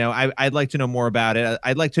 I'd like to know more about it.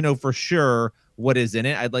 I'd like to know for sure what is in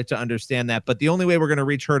it. I'd like to understand that. But the only way we're going to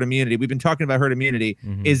reach herd immunity, we've been talking about herd immunity,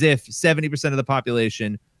 is if 70% of the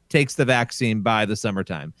population takes the vaccine by the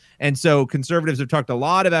summertime. And so conservatives have talked a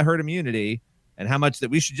lot about herd immunity and how much that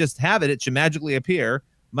we should just have it. It should magically appear,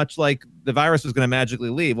 much like the virus was going to magically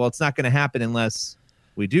leave. Well, it's not going to happen unless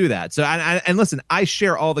we do that. So, and listen, I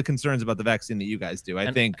share all the concerns about the vaccine that you guys do.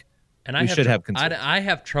 I think we should have concerns. I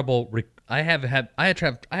have trouble. I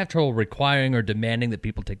have trouble requiring or demanding that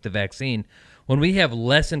people take the vaccine when we have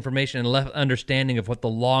less information and less understanding of what the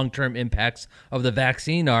long-term impacts of the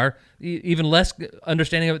vaccine are, even less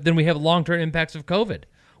understanding of it than we have long-term impacts of COVID.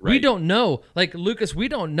 Right. We don't know. Like, Lucas, we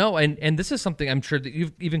don't know, and this is something I'm sure that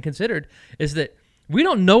you've even considered, is that we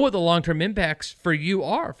don't know what the long-term impacts for you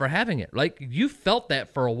are for having it. Like, you felt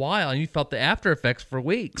that for a while, and you felt the after effects for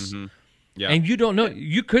weeks. Yeah. And you don't know.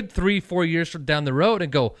 You could 3-4 years from down the road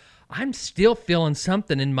and go, I'm still feeling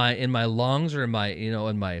something in my lungs or in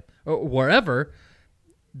my or wherever.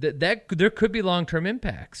 That there could be long-term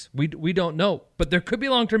impacts. We don't know, but there could be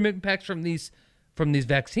long-term impacts from these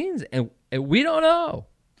vaccines, and we don't know.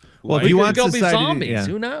 Well, if you want to be zombies,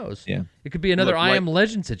 who knows? Yeah. It could be another I Am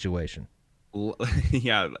Legend situation.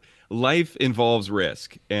 Yeah, life involves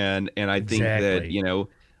risk, and I think that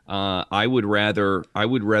I would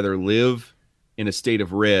rather live in a state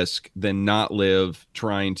of risk than not live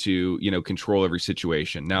trying to control every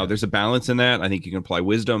situation. Now, there's a balance in that. I think you can apply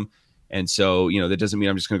wisdom. And so, that doesn't mean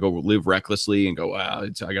I'm just going to go live recklessly and go, wow,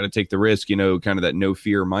 I got to take the risk, kind of that no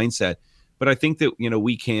fear mindset. But I think that,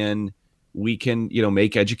 we can,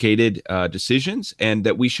 make educated decisions, and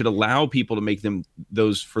that we should allow people to make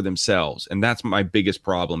those for themselves. And that's my biggest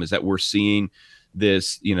problem, is that we're seeing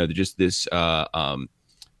this, I was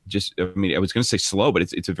going to say slow, but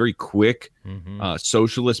it's a very quick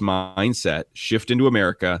socialist mindset shift into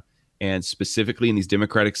America, and specifically in these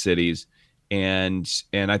democratic cities. And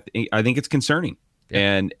I think it's concerning.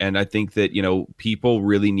 Yeah. And I think that, people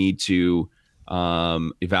really need to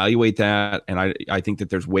evaluate that. And I think that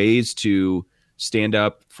there's ways to stand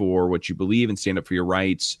up for what you believe and stand up for your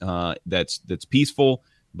rights. That's peaceful,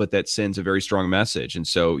 but that sends a very strong message. And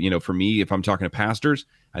so, for me, if I'm talking to pastors,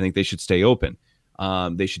 I think they should stay open.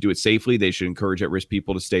 They should do it safely. They should encourage at-risk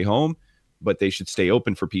people to stay home, but they should stay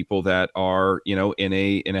open for people that are, in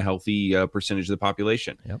a healthy percentage of the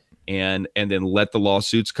population. Yep. And then let the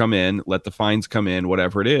lawsuits come in, let the fines come in,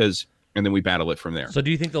 whatever it is, and then we battle it from there. So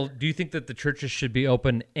do you think that the churches should be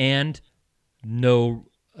open and no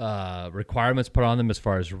requirements put on them as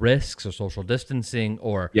far as risks or social distancing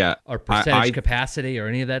or percentage capacity or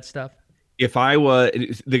any of that stuff? If I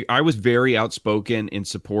was very outspoken in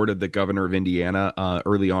support of the governor of Indiana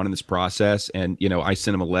early on in this process, and I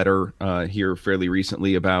sent him a letter here fairly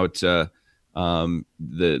recently about the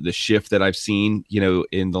shift that I've seen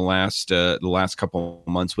in the last couple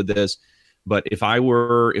of months with this. But if I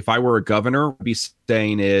were a governor, what I'd be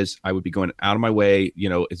saying is I would be going out of my way,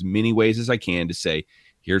 as many ways as I can to say,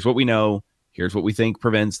 here's what we know, here's what we think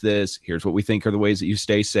prevents this, here's what we think are the ways that you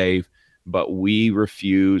stay safe, but we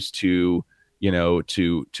refuse to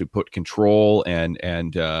put control and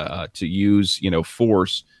to use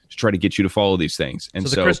force to try to get you to follow these things. And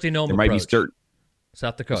so the Kristi Noem there might approach. be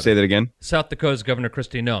South Dakota. Say that again. South Dakota's Governor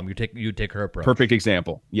Kristi Noem. You take her approach. Perfect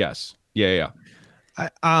example. Yes. Yeah.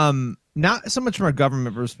 Not so much from a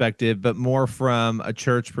government perspective, but more from a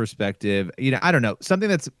church perspective. I don't know, something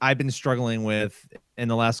that's I've been struggling with in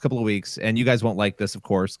the last couple of weeks, and you guys won't like this, of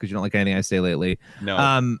course, because you don't like anything I say lately. No.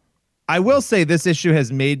 I will say this issue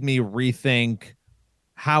has made me rethink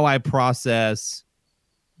how I process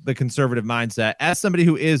the conservative mindset as somebody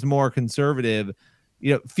who is more conservative.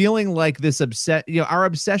 Feeling like this our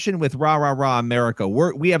obsession with rah, rah, rah America.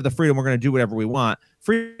 We have the freedom. We're going to do whatever we want.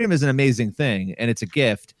 Freedom is an amazing thing, and it's a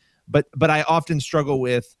gift. But I often struggle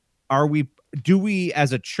with, do we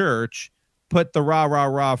as a church put the rah, rah,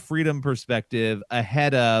 rah freedom perspective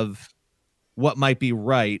ahead of what might be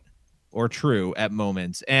right or true at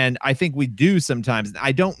moments? And I think we do sometimes.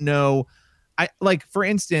 I don't know. For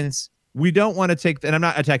instance, we don't want to take, and I'm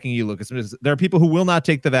not attacking you, Lucas. There are people who will not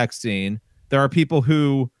take the vaccine. There are people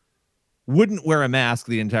who wouldn't wear a mask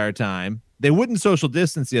the entire time. They wouldn't social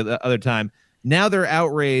distance the other time. Now they're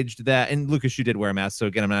outraged that, and Lucas, you did wear a mask, so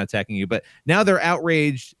again, I'm not attacking you, but now they're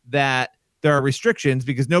outraged that there are restrictions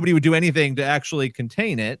because nobody would do anything to actually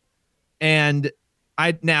contain it. And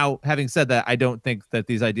having said that, I don't think that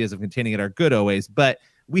these ideas of containing it are good always, but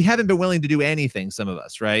we haven't been willing to do anything, some of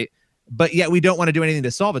us, right? But yet we don't want to do anything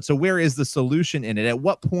to solve it. So where is the solution in it? At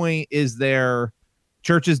what point is there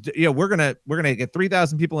churches, we're gonna get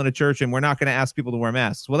 3,000 people in a church and we're not going to ask people to wear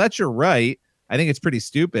masks? Well, that's your right. I think it's pretty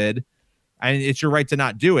stupid. And it's your right to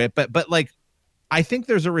not do it. But I think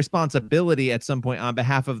there's a responsibility at some point on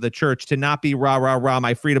behalf of the church to not be rah, rah, rah,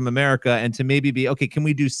 my freedom America, and to maybe be, okay, can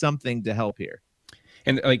we do something to help here?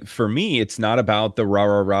 And for me, it's not about the rah,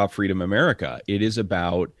 rah, rah, freedom America. It is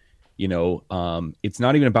about, it's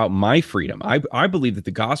not even about my freedom. I believe that the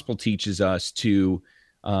gospel teaches us to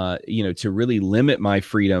really limit my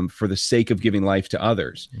freedom for the sake of giving life to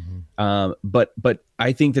others. Mm-hmm. But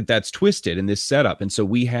I think that that's twisted in this setup. And so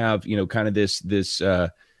we have, kind of this the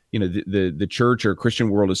church or Christian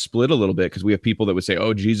world is split a little bit because we have people that would say,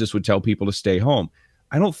 oh, Jesus would tell people to stay home.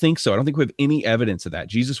 I don't think so. I don't think we have any evidence of that.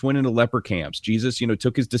 Jesus went into leper camps. Jesus,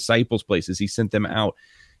 took his disciples places. He sent them out,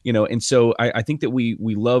 and so I think that we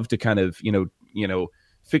love to kind of,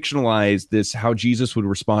 fictionalize this, how Jesus would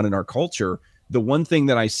respond in our culture. The one thing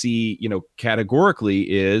that I see, categorically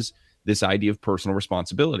is this idea of personal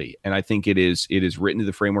responsibility. And I think it is written to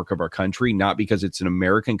the framework of our country, not because it's an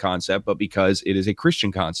American concept, but because it is a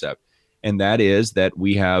Christian concept. And that is that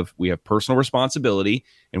we have personal responsibility,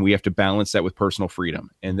 and we have to balance that with personal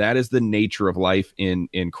freedom. And that is the nature of life in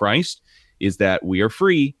Christ, is that we are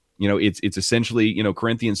free. It's essentially,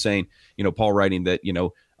 Corinthians saying, Paul writing that,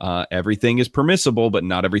 everything is permissible, but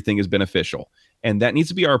not everything is beneficial. And that needs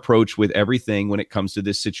to be our approach with everything when it comes to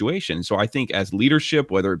this situation. So I think as leadership,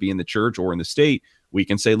 whether it be in the church or in the state, we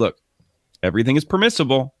can say, look, everything is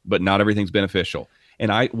permissible, but not everything's beneficial.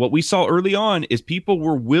 And what we saw early on is people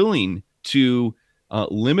were willing to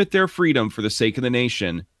limit their freedom for the sake of the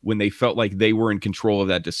nation when they felt like they were in control of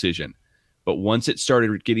that decision. But once it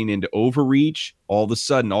started getting into overreach, all of a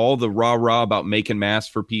sudden, all the rah-rah about making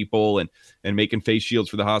masks for people and making face shields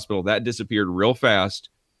for the hospital, that disappeared real fast.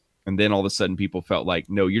 And then all of a sudden people felt like,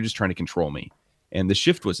 no, you're just trying to control me. And the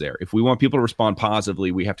shift was there. If we want people to respond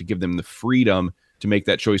positively, we have to give them the freedom to make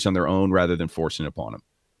that choice on their own rather than forcing it upon them.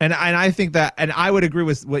 And I think that, and I would agree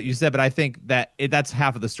with what you said, but I think that that's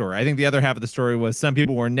half of the story. I think the other half of the story was some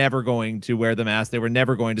people were never going to wear the mask. They were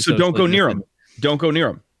never going to. So don't go near them. Don't go near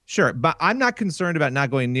them. Sure, but I'm not concerned about not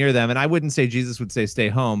going near them. And I wouldn't say Jesus would say stay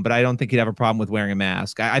home, but I don't think he'd have a problem with wearing a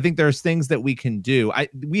mask. I think there's things that we can do.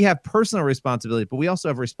 We have personal responsibility, but we also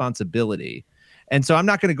have responsibility. And so I'm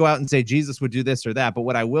not going to go out and say Jesus would do this or that. But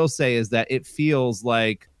what I will say is that it feels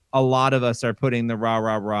like a lot of us are putting the rah,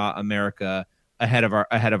 rah, rah America ahead of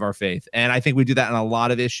our faith. And I think we do that on a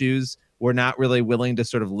lot of issues. We're not really willing to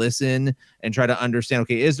sort of listen and try to understand,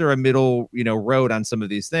 okay, is there a middle, road on some of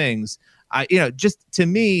these things? Just to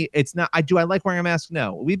me, it's not, I like wearing a mask?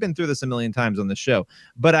 No, we've been through this a million times on the show,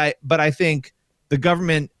 but I think the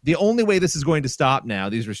government, the only way this is going to stop now,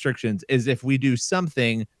 these restrictions, is if we do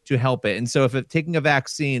something to help it. And so if taking a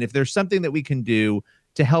vaccine, if there's something that we can do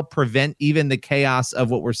to help prevent even the chaos of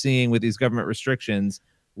what we're seeing with these government restrictions,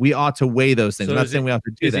 we ought to weigh those things. I'm not saying we ought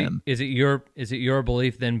to do them. Is it your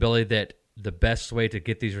belief then, Billy, that the best way to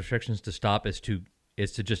get these restrictions to stop is to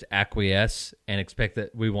just acquiesce and expect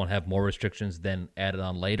that we won't have more restrictions than added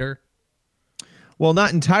on later? Well,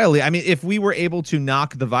 not entirely. I mean, if we were able to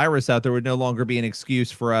knock the virus out, there would no longer be an excuse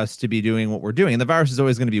for us to be doing what we're doing. And the virus is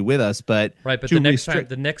always going to be with us, but right. But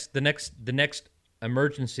the next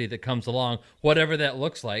emergency that comes along, whatever that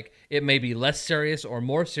looks like, it may be less serious or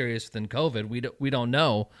more serious than COVID. We don't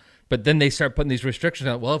know. But then they start putting these restrictions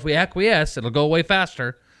on. Well, if we acquiesce, it'll go away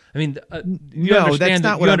faster. I mean, no, that's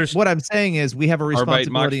not what I'm saying. Is we have a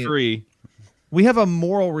responsibility. We have a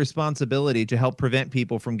moral responsibility to help prevent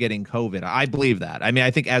people from getting COVID. I believe that. I mean, I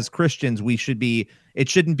think as Christians, we should be. It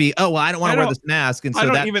shouldn't be. Oh, well, I don't want to wear this mask, and so I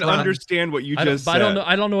don't even understand what you just said.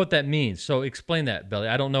 I don't know what that means. So explain that, Billy.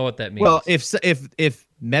 I don't know what that means. Well, if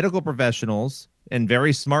medical professionals and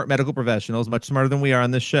very smart medical professionals, much smarter than we are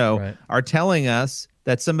on this show, right, are telling us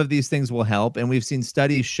that some of these things will help, and we've seen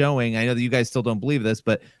studies showing, I know that you guys still don't believe this,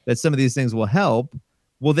 but that some of these things will help,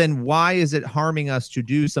 well, then why is it harming us to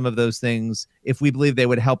do some of those things if we believe they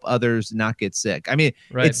would help others not get sick? I mean,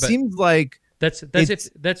 right, it seems like that's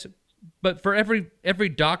but for every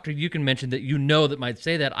doctor you can mention that that might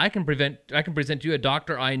say that, I can present you a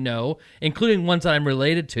doctor I know, including ones that I'm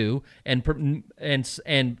related to, and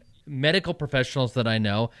medical professionals that I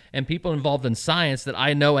know, and people involved in science that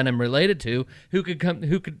I know and am related to,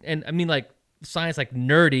 and I mean, like science, like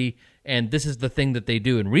nerdy, and this is the thing that they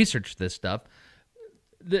do and research this stuff,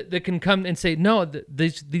 that can come and say, no,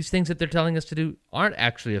 these things that they're telling us to do aren't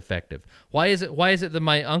actually effective. Why is it that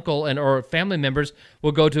my uncle or family members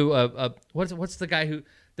will go to what's the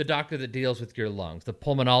doctor that deals with your lungs, the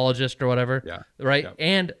pulmonologist or whatever, right? Yeah.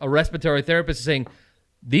 And a respiratory therapist is saying,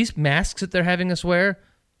 these masks that they're having us wear,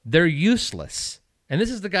 they're useless. And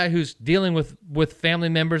this is the guy who's dealing with family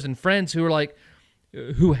members and friends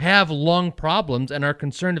who have lung problems and are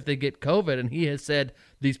concerned if they get COVID. And he has said,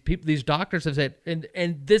 these doctors have said,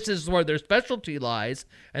 and this is where their specialty lies,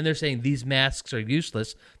 and they're saying these masks are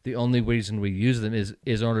useless. The only reason we use them is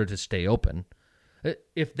in order to stay open.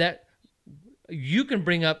 If that, you can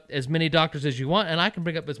bring up as many doctors as you want, and I can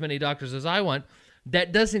bring up as many doctors as I want.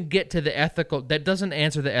 That doesn't get to that doesn't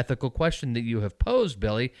answer the ethical question that you have posed,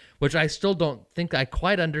 Billy, which I still don't think I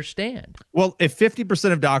quite understand. Well, if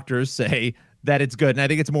 50% of doctors say that it's good, and I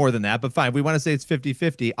think it's more than that, but fine, we want to say it's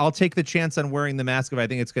 50-50, I'll take the chance on wearing the mask if I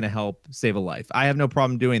think it's going to help save a life. I have no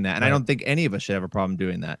problem doing that, and right. I don't think any of us should have a problem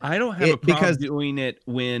doing that. I don't have a problem doing it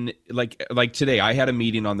when, like today, I had a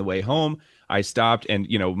meeting on the way home. I stopped, and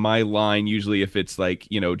my line usually, if it's like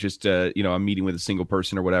just I'm meeting with a single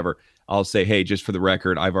person or whatever, I'll say, hey, just for the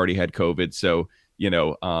record, I've already had COVID, so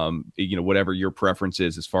whatever your preference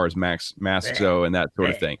is as far as masks go and that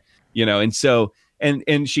sort of thing, and so.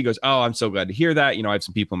 And she goes, oh, I'm so glad to hear that. I have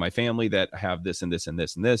some people in my family that have this and this and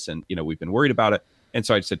this and this. And, we've been worried about it. And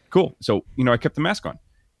so I said, cool. So, I kept the mask on.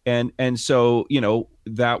 And so,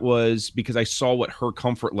 that was because I saw what her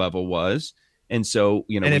comfort level was. And so,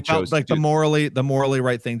 and it felt like the morally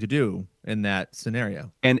right thing to do in that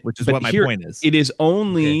scenario. And which is what my point is. It is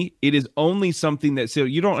only something that, so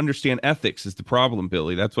you don't understand ethics is the problem,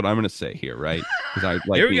 Billy. That's what I'm going to say here, right? Because I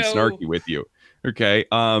like being snarky with you. Okay.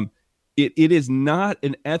 It is not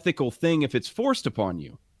an ethical thing if it's forced upon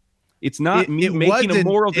you. It's not making a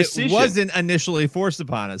moral decision. It wasn't initially forced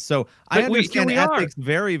upon us. So I understand ethics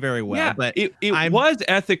very, very well. Yeah, but it was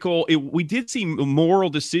ethical. We did see a moral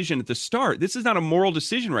decision at the start. This is not a moral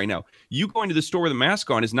decision right now. You going to the store with a mask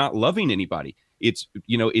on is not loving anybody. It's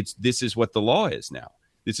this is what the law is now.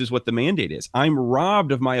 This is what the mandate is. I'm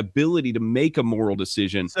robbed of my ability to make a moral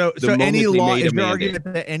decision. So any law is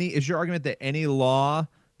your argument that any law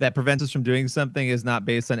that prevents us from doing something is not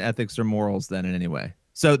based on ethics or morals then in any way?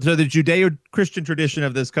 So the Judeo-Christian tradition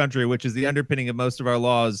of this country, which is the underpinning of most of our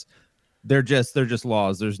laws, they're just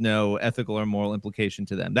laws. There's no ethical or moral implication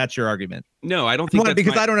to them. That's your argument. No, I don't think that's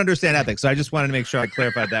because I don't understand ethics. So I just wanted to make sure I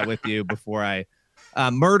clarified that with you before I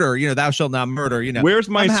murder. Thou shalt not murder. Where's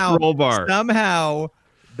my scroll bar? Somehow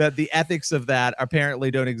that the ethics of that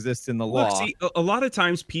apparently don't exist in the law. Look, see, a lot of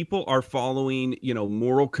times people are following,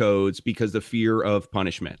 moral codes because the fear of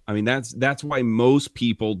punishment. I mean, that's why most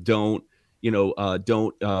people don't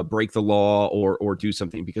break the law or do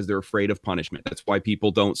something because they're afraid of punishment. That's why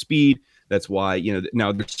people don't speed. That's why,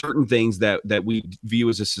 now there's certain things that we view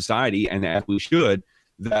as a society and as we should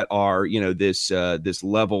that are, this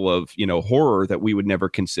level of, horror that we would never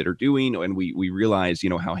consider doing. And we realize,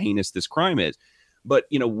 how heinous this crime is. But,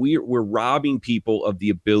 we're robbing people of the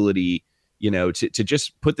ability, to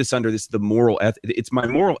just put this under the moral ethic. It's my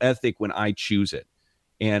moral ethic when I choose it.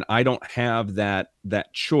 And I don't have that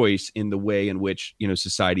choice in the way in which,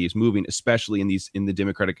 society is moving, especially in the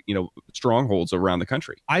democratic, strongholds around the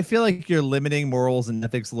country. I feel like you're limiting morals and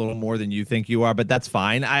ethics a little more than you think you are, but that's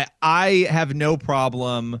fine. I have no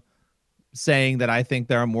problem saying that I think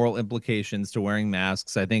there are moral implications to wearing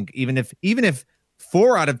masks. I think even if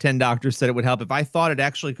 4 out of 10 doctors said it would help, if I thought it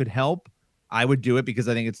actually could help, I would do it because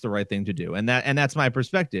I think it's the right thing to do. And that's my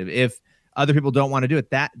perspective. If other people don't want to do it,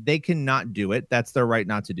 that they cannot do it. That's their right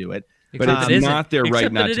not to do it. But it's not their right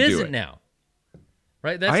not to do it. It isn't now.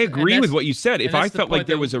 Right? I agree with what you said. If I felt like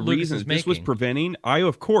there was a reason this was preventing, I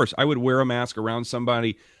would wear a mask around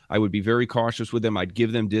somebody. I would be very cautious with them. I'd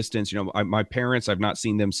give them distance. My parents, I've not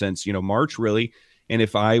seen them since, March really. And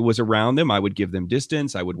if I was around them, I would give them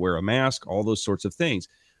distance. I would wear a mask, all those sorts of things.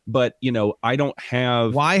 But, I don't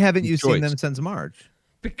have. Why haven't you seen them since March?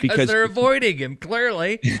 Because they're avoiding him,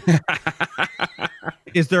 clearly.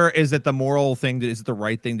 Is it the moral thing? Is it the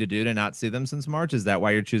right thing to do to not see them since March? Is that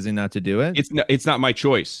why you're choosing not to do it? It's not my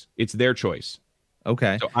choice. It's their choice.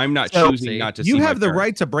 Okay. So I'm not choosing not to see. You have the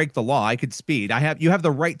right to break the law. I could speed. You have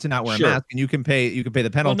the right to not wear a mask, and you can pay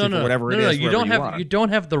the penalty for whatever it is. You don't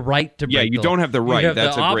have the right to break the law. Yeah, you don't have the right.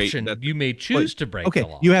 That's a great option. You may choose to break the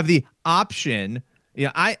law. You have the option.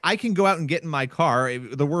 Yeah, I can go out and get in my car.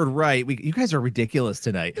 The word "right." You guys are ridiculous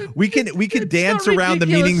tonight. We can dance around the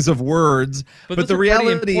meanings of words, but the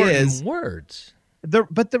reality is words.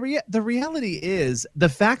 The reality is the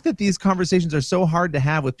fact that these conversations are so hard to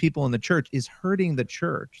have with people in the church is hurting the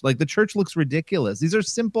church. Like the church looks ridiculous. These are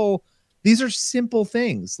simple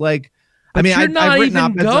things. Like, but you're not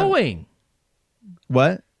even going.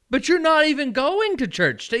 What? But you're not even going to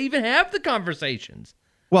church to even have the conversations.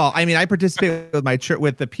 Well, I participate with my church,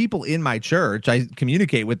 with the people in my church. I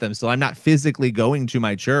communicate with them, so I'm not physically going to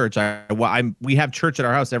my church. We have church at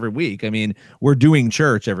our house every week. We're doing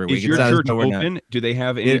church every week. Is your church open? Do they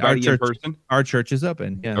have anybody in person? Our church is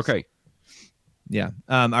open. Yes. Okay. Yeah.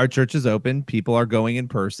 Our church is open. People are going in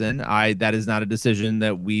person. That is not a decision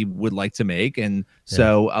that we would like to make, and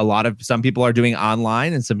so some people are doing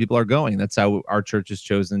online, and some people are going. That's how our church has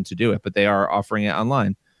chosen to do it. But they are offering it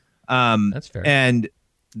online. That's fair. And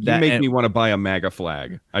you make me want to buy a MAGA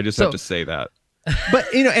flag. I just have to say that. But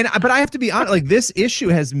but I have to be honest. Like this issue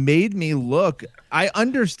has made me look. I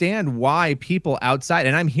understand why people outside,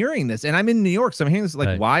 and I'm hearing this, and I'm in New York, so I'm hearing this.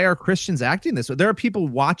 Like, why are Christians acting this way? There are people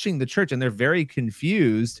watching the church, and they're very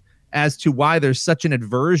confused as to why there's such an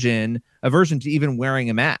aversion to even wearing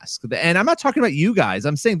a mask. And I'm not talking about you guys.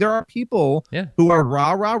 I'm saying there are people who are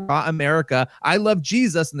rah rah rah America. I love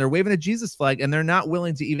Jesus, and they're waving a Jesus flag, and they're not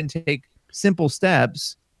willing to even take simple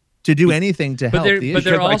steps to do anything to help the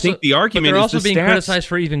issue. I think the argument they're is also the being stats. criticized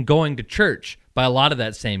for even going to church by a lot of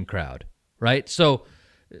that same crowd, right? So,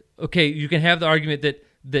 okay, you can have the argument that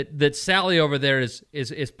that Sally over there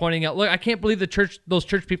is pointing out, look, I can't believe those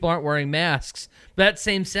church people aren't wearing masks. That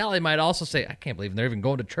same Sally might also say, I can't believe they're even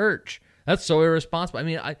going to church. That's so irresponsible. I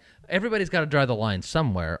mean, everybody's got to draw the line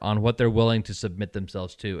somewhere on what they're willing to submit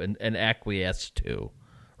themselves to and acquiesce to,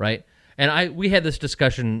 right? And we had this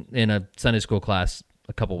discussion in a Sunday school class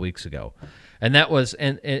a couple weeks ago, and that was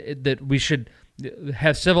that we should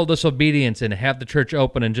have civil disobedience and have the church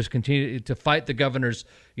open and just continue to fight the governor's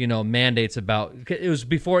mandates about. It was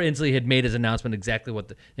before Inslee had made his announcement exactly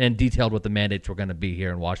and detailed what the mandates were going to be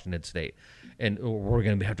here in Washington State, and we're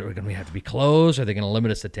going to have to be closed. Are they going to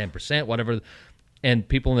limit us to 10%, whatever? And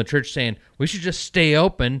people in the church saying we should just stay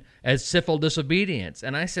open as civil disobedience.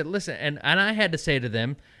 And I said, listen, and I had to say to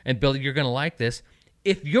them, and Bill, you're going to like this.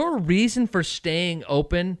 If your reason for staying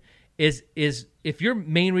open is if your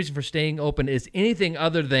main reason for staying open is anything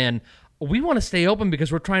other than we want to stay open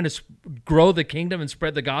because we're trying to grow the kingdom and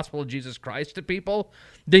spread the gospel of Jesus Christ to people,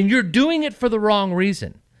 then you're doing it for the wrong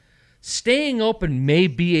reason. Staying open may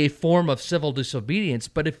be a form of civil disobedience,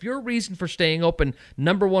 but if your reason for staying open,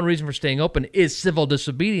 number one reason for staying open is civil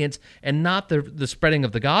disobedience and not the spreading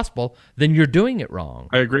of the gospel, then you're doing it wrong.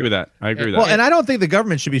 I agree with that. Well, and I don't think the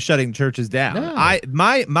government should be shutting churches down.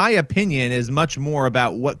 No. My opinion is much more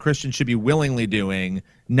about what Christians should be willingly doing,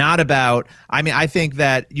 not about, I think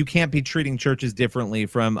that you can't be treating churches differently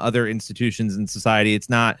from other institutions in society. It's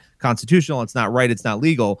not constitutional, it's not right, it's not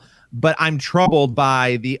legal. But I'm troubled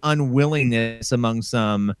by the unwillingness among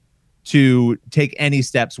some to take any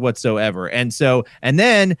steps whatsoever. And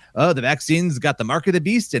then the vaccine's got the mark of the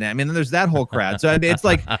beast in it. Then there's that whole crowd. So it's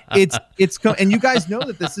like, it's, and you guys know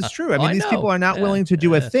that this is true. These people are not willing to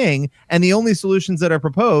do a thing. And the only solutions that are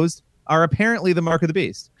proposed are apparently the mark of the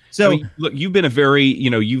beast. So look, you've been a very,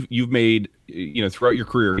 you've made, throughout your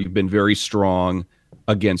career, you've been very strong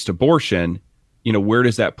against abortion. Where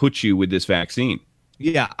does that put you with this vaccine?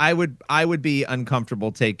 Yeah, I would be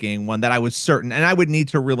uncomfortable taking one that I was certain, and I would need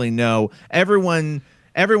to really know. Everyone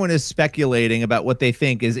is speculating about what they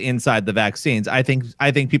think is inside the vaccines. I think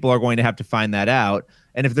people are going to have to find that out.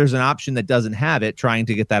 And if there's an option that doesn't have it, trying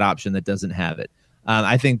to get that option that doesn't have it.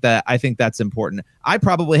 I think that's important.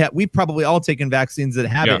 We've probably all taken vaccines that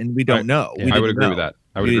have it, and we don't know. I would agree with that.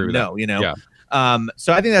 I would agree with that. Yeah.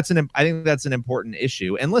 So I think that's an important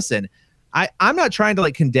issue. And listen, I'm not trying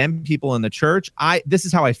to condemn people in the church. This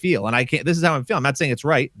is how I feel, and this is how I feel. I'm not saying it's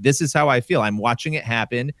right. This is how I feel. I'm watching it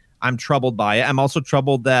happen. I'm troubled by it. I'm also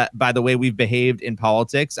troubled by the way we've behaved in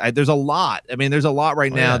politics. There's a lot. There's a lot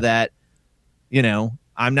right now that,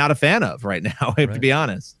 I'm not a fan of right now, to be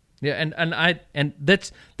honest. Yeah, and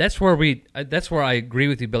that's where I agree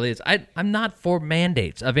with you, Billy. I'm not for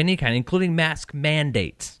mandates of any kind, including mask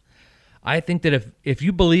mandates. I think that if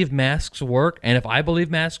you believe masks work, and if I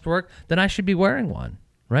believe masks work, then I should be wearing one,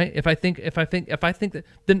 right? If I think that,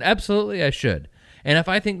 then absolutely I should. And if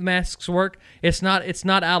I think masks work, it's not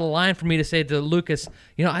out of line for me to say to Lucas,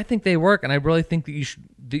 I think they work, and I really think that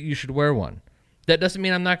you should wear one. That doesn't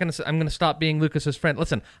mean I'm going to stop being Lucas's friend.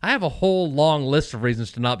 Listen, I have a whole long list of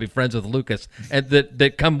reasons to not be friends with Lucas, and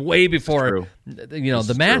that come way before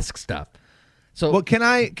the mask stuff. So, well, can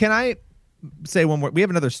I say one more? We have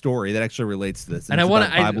another story that actually relates to this, and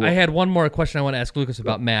I had one more question I want to ask Lucas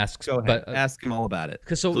about masks. Go ahead. But ask him all about it.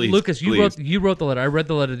 Because Lucas, you wrote the letter. I read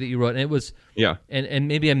the letter that you wrote, and it was and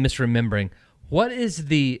maybe I'm misremembering. What is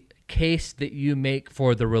the case that you make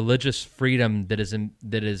for the religious freedom that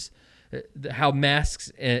is how masks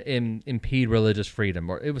impede religious freedom,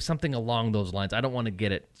 or it was something along those lines? I don't want to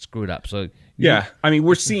get it screwed up. So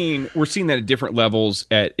we're seeing that at different levels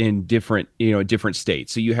in different different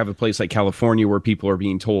states. So you have a place like California where people are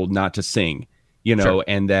being told not to sing, sure.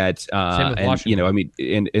 And that same with Washington.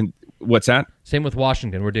 and what's that? Same with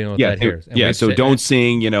Washington. We're dealing with that here. And so don't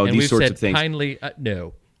sing, these sorts of things. Kindly,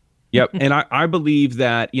 no. Yep. And I believe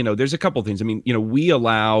that there's a couple of things. We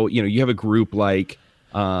allow you have a group like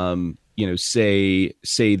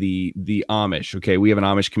say the Amish. Okay, we have an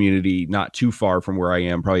Amish community not too far from where I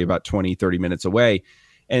am, probably about 20-30 minutes away.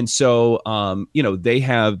 And so they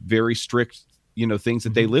have very strict things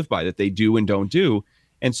that they live by, that they do and don't do.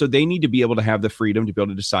 And so they need to be able to have the freedom to be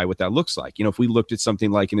able to decide what that looks like. If we looked at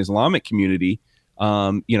something like an Islamic community,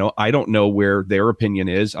 I don't know where their opinion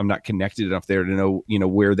is. I'm not connected enough there to know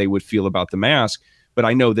where they would feel about the mask. But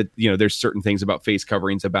I know that, there's certain things about face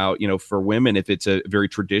coverings about, for women, if it's a very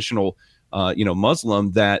traditional,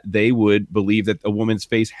 Muslim, that they would believe that a woman's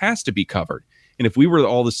face has to be covered. And if we were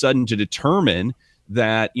all of a sudden to determine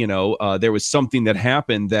that, there was something that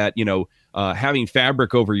happened that, having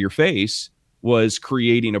fabric over your face was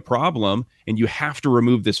creating a problem and you have to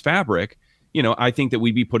remove this fabric, I think that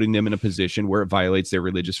we'd be putting them in a position where it violates their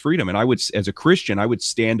religious freedom. And I would, as a Christian, I would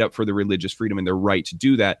stand up for the religious freedom and their right to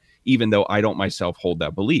do that, even though I don't myself hold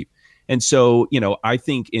that belief. And so, I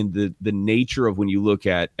think in the nature of when you look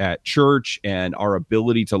at church and our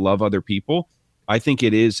ability to love other people, I think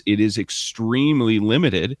it is extremely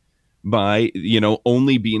limited by,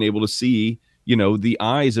 only being able to see, the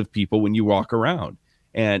eyes of people when you walk around.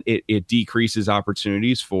 And it decreases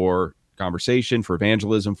opportunities for conversation, for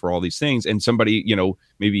evangelism, for all these things. And somebody,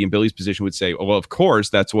 maybe in Billy's position would say, oh, well, of course,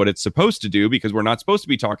 that's what it's supposed to do, because we're not supposed to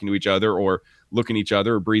be talking to each other or looking at each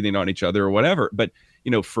other or breathing on each other or whatever. But,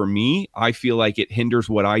 for me, I feel like it hinders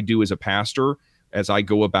what I do as a pastor as I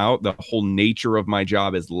go about. The whole nature of my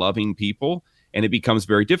job is loving people, and it becomes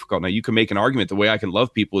very difficult. Now, you can make an argument the way I can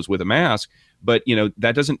love people is with a mask, but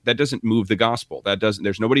that doesn't move the gospel.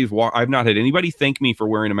 There's nobody I've not had anybody thank me for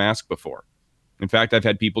wearing a mask before. In fact, I've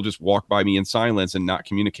had people just walk by me in silence and not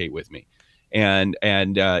communicate with me. And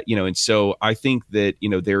so I think that,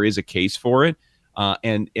 there is a case for it.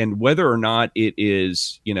 And whether or not it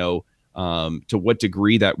is, to what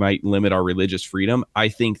degree that might limit our religious freedom, I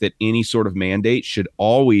think that any sort of mandate should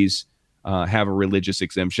always have a religious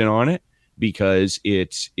exemption on it, because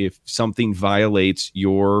if something violates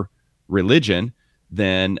your religion,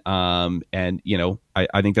 then I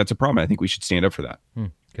think that's a problem. I think we should stand up for that.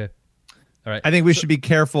 Okay. All right. I think we should be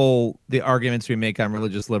careful the arguments we make on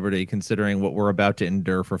religious liberty, considering what we're about to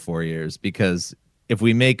endure for 4 years. Because if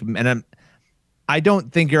we make, and I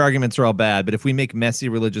don't think your arguments are all bad, but if we make messy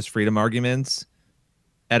religious freedom arguments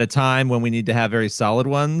at a time when we need to have very solid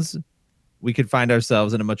ones, we could find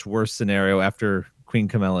ourselves in a much worse scenario after Queen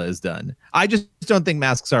Camilla is done. I just don't think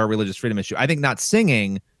masks are a religious freedom issue. I think not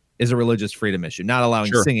singing is a religious freedom issue. Not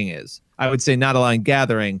allowing singing is. I would say not allowing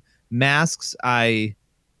gathering. Masks, I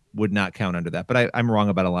would not count under that. But I'm wrong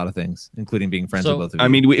about a lot of things, including being friends with both of you. I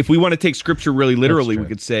mean, if we want to take scripture really literally, we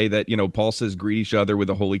could say that, Paul says greet each other with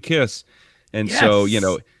a holy kiss. And so,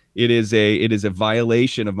 it is a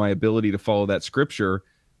violation of my ability to follow that scripture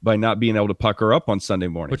by not being able to pucker up on Sunday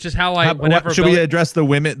morning. Which is how should we address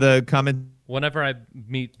the comment? Whenever I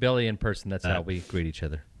meet Billy in person, that's how we greet each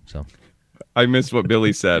other. So I missed what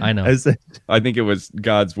Billy said. I know. I think it was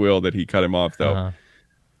God's will that he cut him off, though.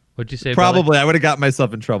 What'd you say, Probably. Billy? I would have got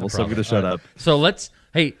myself in trouble, so I'm going to shut up. So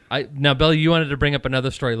now, Billy, you wanted to bring up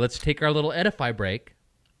another story. Let's take our little edify break.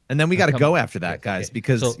 And then we got to go after that, guys,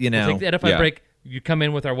 because, we'll take the edify break. You come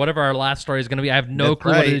in with whatever our last story is going to be. I have no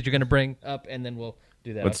clue what it is you're going to bring up, and then we'll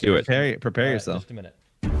do that. Let's do it. Prepare yourself. Just a minute.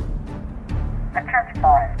 The Church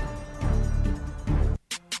Boys.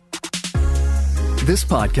 This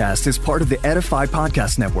podcast is part of the Edify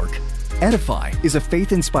Podcast Network. Edify is a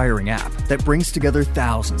faith-inspiring app that brings together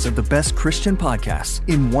thousands of the best Christian podcasts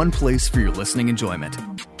in one place for your listening enjoyment.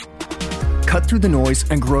 Cut through the noise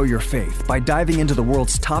and grow your faith by diving into the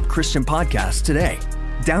world's top Christian podcasts today.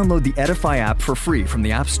 Download the Edify app for free from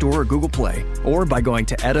the App Store or Google Play, or by going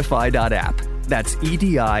to edify.app. That's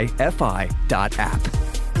edifi.app.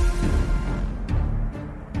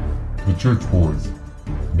 The Church Boys.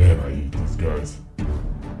 Man, I hate these guys.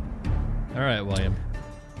 All right, William.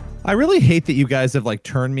 I really hate that you guys have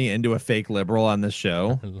turned me into a fake liberal on this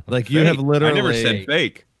show. You have literally. I never said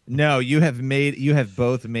fake. No, you have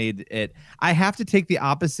both made it. I have to take the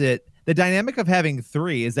opposite. The dynamic of having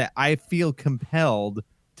three is that I feel compelled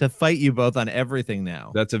to fight you both on everything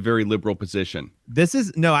now. That's a very liberal position.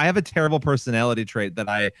 I have a terrible personality trait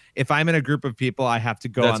that if I'm in a group of people, I have to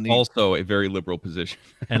go on the. That's also a very liberal position.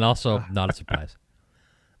 And also not a surprise.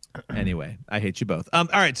 Anyway, I hate you both. All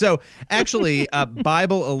right. So actually,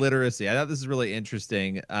 Bible illiteracy. I thought this is really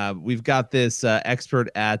interesting. We've got this expert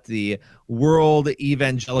at the World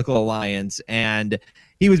Evangelical Alliance, and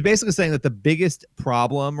he was basically saying that the biggest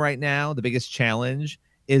problem right now, the biggest challenge,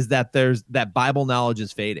 is that that Bible knowledge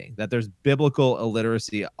is fading, that there's biblical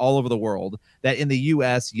illiteracy all over the world, that in the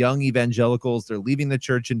U.S., young evangelicals, they're leaving the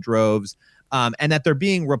church in droves, and that they're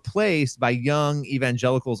being replaced by young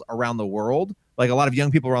evangelicals around the world. A lot of young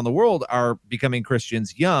people around the world are becoming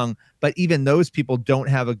Christians young, but even those people don't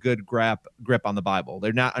have a good grip on the Bible.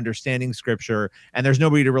 They're not understanding Scripture, and there's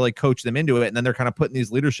nobody to really coach them into it. And then they're kind of put in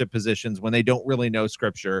these leadership positions when they don't really know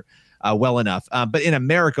Scripture well enough. But in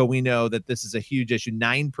America, we know that this is a huge issue.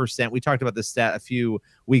 9%. We talked about this stat a few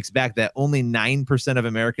weeks back that only 9% of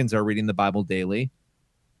Americans are reading the Bible daily.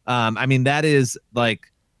 I mean, that is and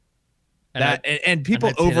people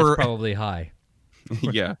that's probably high.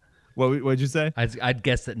 Yeah. What'd you say? I'd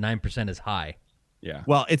guess that 9% is high. Yeah.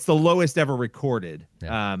 Well, it's the lowest ever recorded,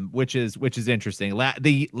 which is interesting.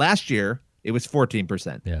 Last year it was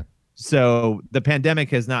 14%. Yeah. So the pandemic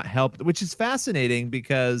has not helped, which is fascinating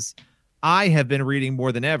because I have been reading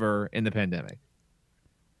more than ever in the pandemic.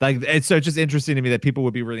 Like, it's so just interesting to me that people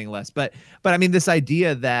would be reading less. But I mean, this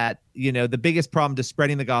idea that, you know, the biggest problem to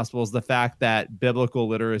spreading the gospel is the fact that biblical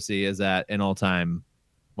literacy is at an all-time,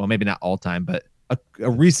 well, maybe not all-time, but a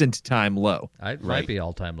recent time low. It might be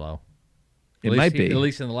all-time low. It might be. At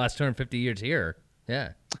least in the last 250 years here.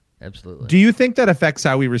 Yeah, absolutely. Do you think that affects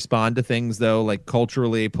how we respond to things, though, like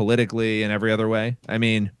culturally, politically, and every other way? I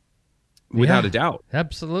mean, without a doubt.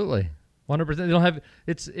 Absolutely. 100%. They don't have,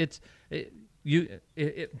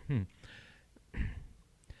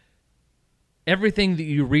 everything that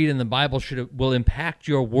you read in the Bible will impact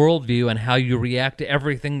your worldview and how you react to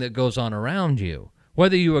everything that goes on around you.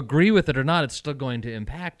 Whether you agree with it or not, it's still going to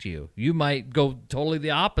impact you. You might go totally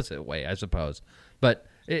the opposite way, I suppose. But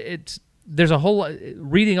there's a whole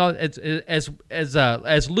reading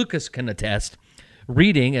as Lucas can attest.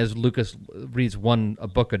 Reading, as Lucas reads a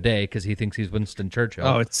book a day because he thinks he's Winston Churchill.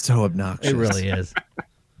 Oh, it's so obnoxious. It really is.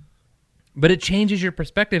 But it changes your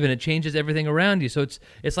perspective and it changes everything around you. So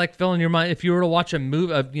it's like filling your mind. If you were to watch a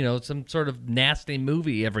movie, some sort of nasty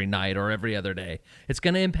movie every night or every other day, it's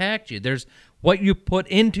going to impact you. There's what you put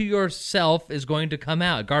into yourself is going to come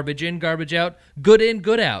out. Garbage in, garbage out. Good in,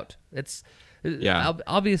 good out.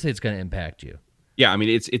 Obviously, it's going to impact you. Yeah, I mean,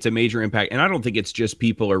 it's a major impact. And I don't think it's just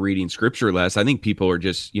people are reading scripture less. I think people are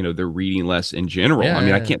just, they're reading less in general.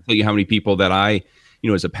 Yeah, I can't tell you how many people that I,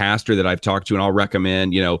 as a pastor that I've talked to, and I'll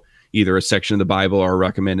recommend, either a section of the Bible or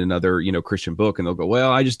recommend another, Christian book. And they'll go,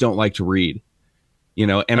 well, I just don't like to read,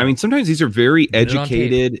 and I mean, sometimes these are very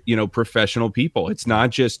educated, professional people. It's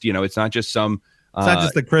not just, some, it's not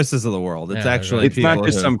just the Chris's of the world. It's actually, it's not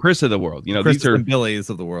just some Chris of the world, these are Billy's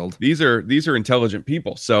of the world. These are intelligent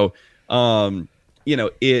people. So, I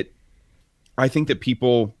think that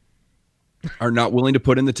people are not willing to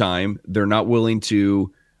put in the time. They're not willing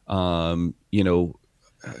to,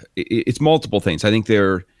 it's multiple things. I think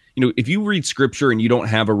they're, if you read scripture and you don't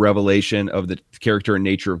have a revelation of the character and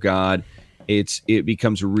nature of God, it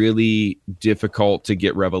becomes really difficult to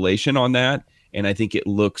get revelation on that. And I think it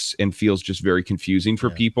looks and feels just very confusing for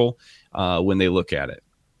people when they look at it.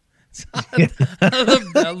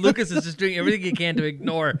 Lucas is just doing everything he can to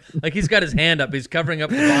ignore. Like, he's got his hand up. He's covering up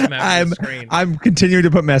the bottom half of the screen. I'm continuing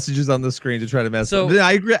to put messages on the screen to try to mess up.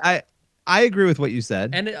 I agree. I agree with what you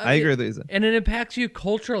said. I agree with what you said. And it impacts you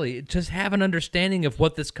culturally. Just have an understanding of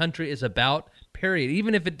what this country is about, period.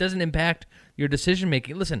 Even if it doesn't impact your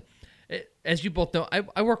decision-making. Listen, as you both know,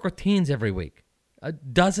 I work with teens every week.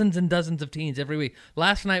 Dozens and dozens of teens every week.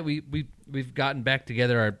 Last night, we've gotten back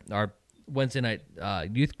together our Wednesday night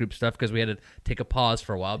youth group stuff because we had to take a pause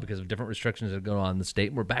for a while because of different restrictions that are going on in the state.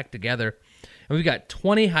 And we're back together. And we've got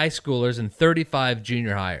 20 high schoolers and 35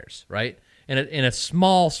 junior hires, right? In a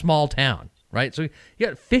small town, right? So you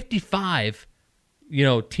got 55,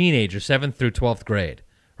 teenagers, 7th through 12th grade,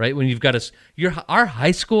 right? When you've got our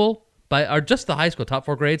high school, just the high school, top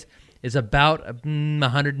 4 grades, is about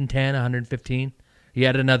 110, 115. You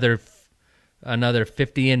had another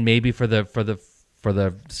 50 in maybe for the 7th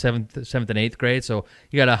and 8th grade. So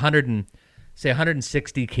you got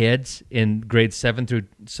 160 kids in grades 7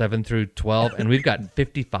 through 12, and we've got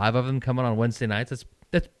 55 of them coming on Wednesday nights.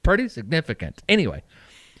 That's pretty significant. Anyway,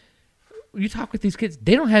 you talk with these kids,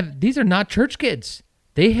 these are not church kids.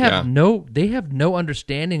 They have no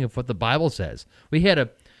understanding of what the Bible says. We had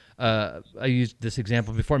I used this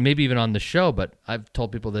example before, maybe even on the show, but I've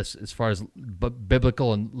told people this as far as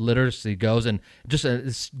biblical and literacy goes, and just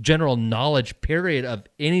a general knowledge period of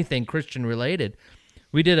anything Christian related.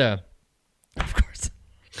 We did of course.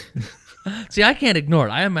 See, I can't ignore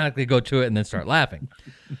it. I automatically go to it and then start laughing.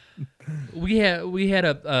 We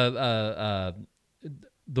had the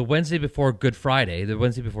Wednesday before Good Friday, the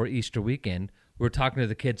Wednesday before Easter weekend. We were talking to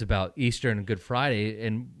the kids about Easter and Good Friday,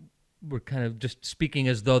 and we're kind of just speaking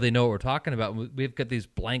as though they know what we're talking about. We've got these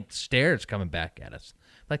blank stares coming back at us.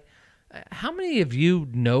 Like, how many of you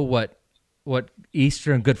know what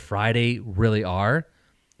Easter and Good Friday really are?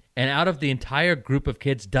 And out of the entire group of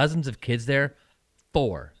kids, dozens of kids there,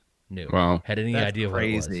 4 knew. Wow. Had any idea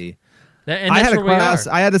crazy. What it was. And I had a class.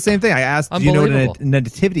 I had the same thing. I asked, do you know what a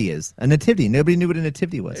nativity is? A nativity. Nobody knew what a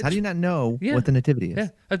nativity was. How do you not know what the nativity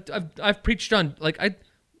is? Yeah. I've preached on,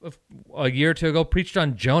 a year or two ago, preached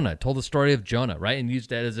on Jonah, told the story of Jonah, right? And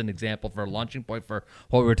used that as an example for a launching point for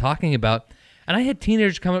what we were talking about. And I had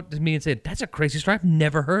teenagers come up to me and say, that's a crazy story. I've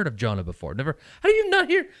never heard of Jonah before. Never. How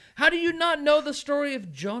do you not know the story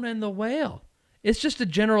of Jonah and the whale? It's just a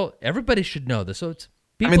general, everybody should know this. So it's,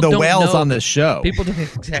 the whale's on this show. People don't,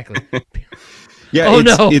 exactly. Yeah. Oh,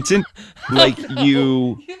 no. It's in, like,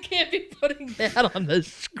 you. You can't be putting that on the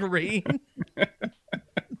screen.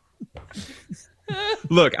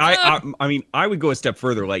 Look, I mean, I would go a step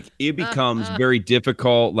further. Like, it becomes very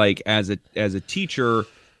difficult, like as a teacher,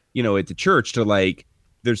 you know, at the church, to like,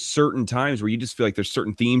 there's certain times where you just feel like there's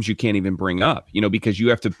certain themes you can't even bring up, you know, because you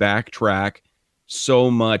have to backtrack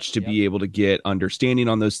so much to be able to get understanding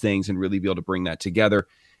on those things and really be able to bring that together.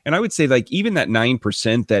 And I would say, like, even that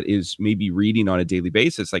 9% that is maybe reading on a daily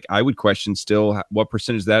basis, like, I would question still what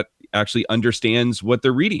percentage that actually understands what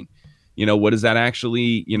they're reading. You know, what does that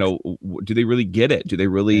actually, you know, do they really get it? Do they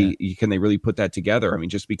really, can they really put that together? I mean,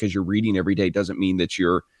 just because you're reading every day doesn't mean that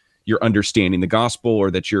you're understanding the gospel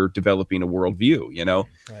or that you're developing a worldview, you know,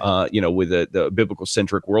 you know, with the biblical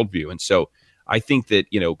centric worldview. And so I think that,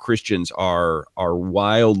 you know, Christians are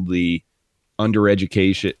wildly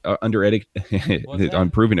undereducated.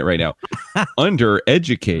 I'm proving it right now.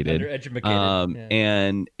 Undereducated.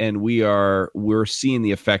 And we're seeing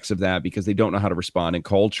the effects of that because they don't know how to respond in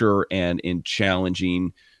culture and in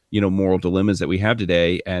challenging, you know, moral dilemmas that we have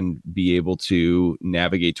today and be able to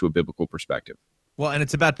navigate to a biblical perspective. Well, and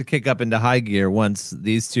it's about to kick up into high gear once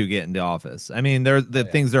these two get into office. I mean,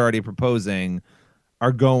 things they're already proposing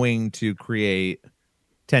are going to create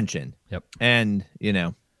tension. Yep. And, you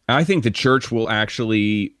know, I think the church will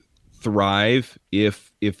actually thrive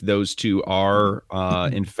if those two are,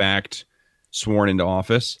 in fact, sworn into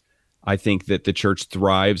office. I think that the church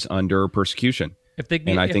thrives under persecution. I think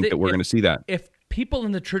that we're going to see that. If people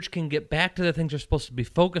in the church can get back to the things they're supposed to be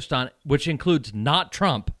focused on, which includes not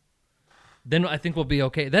Trump, then I think we'll be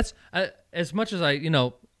okay. That's as much as I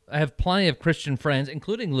have plenty of Christian friends,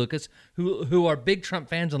 including Lucas, who are big Trump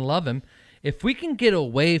fans and love him. If we can get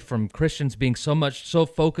away from Christians being so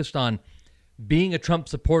focused on being a Trump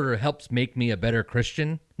supporter helps make me a better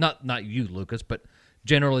Christian, not you, Lucas, but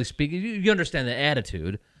generally speaking, you understand the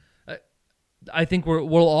attitude. I think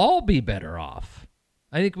we'll all be better off.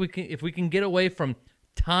 I think if we can get away from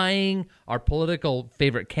tying our political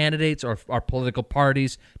favorite candidates or our political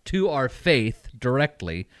parties to our faith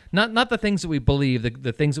directly, not the things that we believe,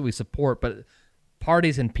 the things that we support, but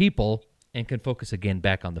parties and people, and can focus again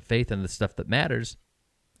back on the faith and the stuff that matters,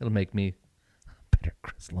 it'll make me a better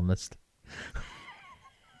Islamist.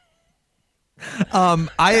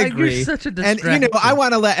 I agree. You're such a and distraction. I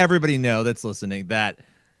want to let everybody know that's listening that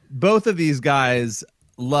both of these guys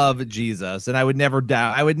love Jesus, and I would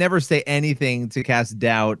never say anything to cast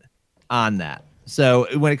doubt on that. So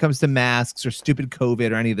when it comes to masks or stupid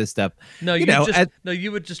COVID or any of this stuff,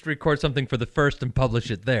 you would just record something for the first and publish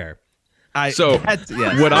it there.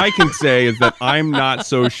 What I can say is that I'm not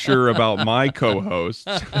so sure about my co-hosts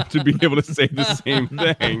to be able to say the same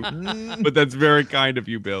thing, but that's very kind of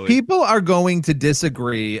you, Billy. People are going to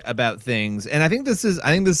disagree about things, and I think this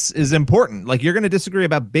is important. Like, you're going to disagree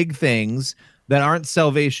about big things that aren't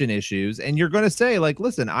salvation issues, and you're going to say, like,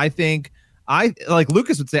 listen, like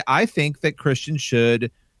Lucas would say, I think that Christians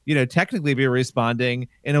should, technically be responding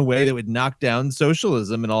in a way that would knock down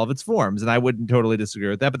socialism in all of its forms. And I wouldn't totally disagree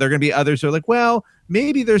with that, but there are going to be others who are like, well,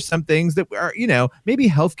 maybe there's some things that are, maybe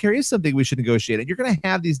healthcare is something we should negotiate. And you're going to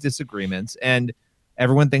have these disagreements, and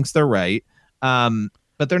everyone thinks they're right.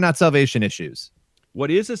 But they're not salvation issues.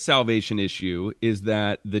 What is a salvation issue is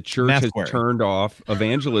that the church has turned off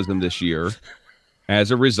evangelism this year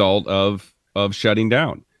as a result of shutting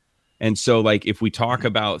down. And so, like, if we talk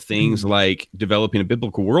about things like developing a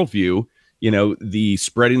biblical worldview, the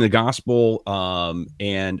spreading the gospel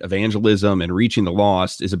and evangelism and reaching the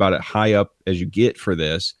lost is about as high up as you get for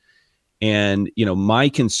this. And, my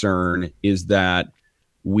concern is that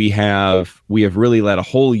we have really let a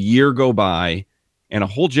whole year go by and a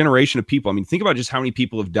whole generation of people. I mean, think about just how many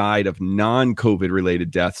people have died of non-COVID related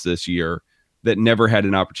deaths this year that never had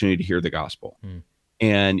an opportunity to hear the gospel.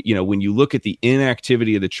 And, when you look at the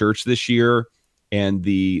inactivity of the church this year and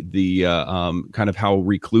the kind of how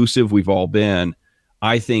reclusive we've all been,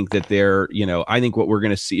 I think that I think what we're going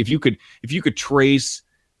to see, if you could trace,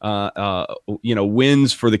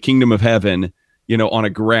 wins for the kingdom of heaven, on a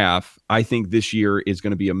graph, I think this year is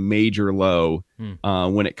going to be a major low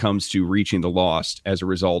when it comes to reaching the lost as a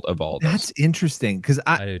result of all this. That's interesting, because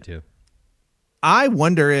I do too. I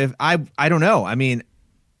wonder if I don't know. I mean,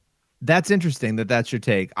 that's interesting that's your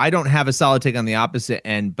take. I don't have a solid take on the opposite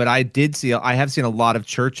end, but I have seen a lot of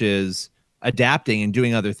churches adapting and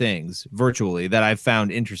doing other things virtually that I've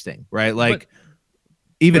found interesting, right? Like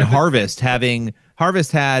Harvest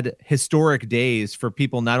had historic days for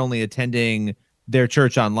people not only attending their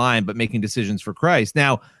church online, but making decisions for Christ.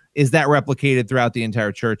 Now, is that replicated throughout the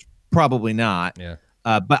entire church? Probably not. Yeah.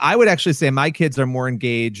 But I would actually say my kids are more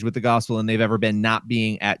engaged with the gospel than they've ever been not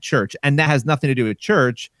being at church. And that has nothing to do with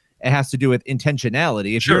church. It has to do with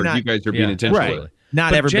intentionality. If sure, you're not, you guys are being intentional. Right.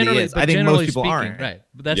 Not everybody is. I think most people aren't. Right.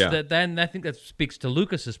 But that's then I think that speaks to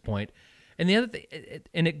Lucas's point. And the other thing,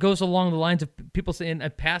 and it goes along the lines of people saying, a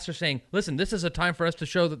pastor saying, listen, this is a time for us to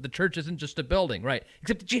show that the church isn't just a building, right?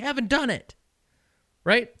 Except that you haven't done it,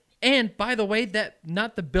 right? And by the way, that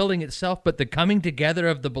not the building itself, but the coming together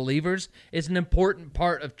of the believers is an important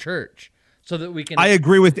part of church, so that we can. I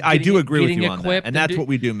agree with. I do agree with you on that, and that's what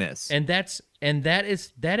we do miss. And that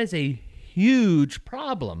is a huge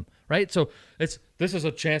problem, right? So this is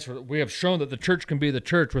a chance for we have shown that the church can be the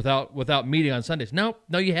church without meeting on Sundays. No,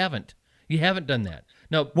 you haven't. You haven't done that.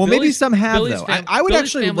 No. Well, maybe some have though. I would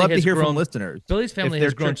actually love to hear from listeners. Billy's family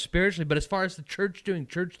has grown spiritually, but as far as the church doing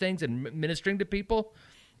church things and ministering to people,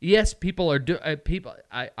 yes, people are people.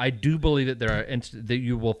 I do believe that there are that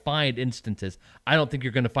you will find instances. I don't think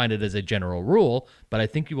you're going to find it as a general rule, but I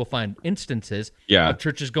think you will find instances of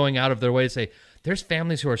churches going out of their way to say there's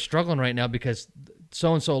families who are struggling right now because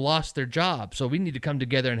so and so lost their job, so we need to come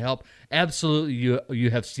together and help. Absolutely, you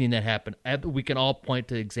have seen that happen. We can all point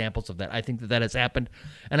to examples of that. I think that has happened,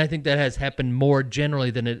 and I think that has happened more generally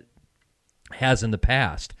than it has in the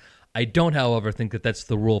past. I don't, however, think that that's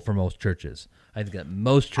the rule for most churches. I think that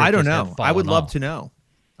most churches I don't know. Have I would love off. to know.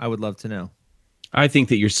 I would love to know. I think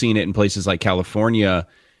that you're seeing it in places like California,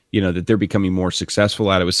 that they're becoming more successful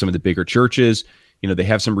at it with some of the bigger churches. They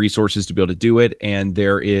have some resources to be able to do it, and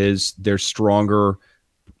there's stronger,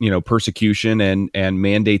 persecution and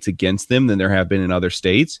mandates against them than there have been in other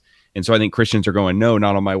states. And so I think Christians are going, no,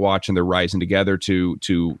 not on my watch, and they're rising together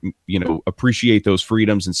to appreciate those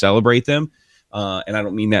freedoms and celebrate them. And I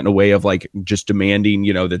don't mean that in a way of like just demanding,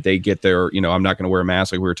 that they get their, I'm not going to wear a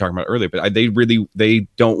mask like we were talking about earlier, but they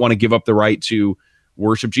don't want to give up the right to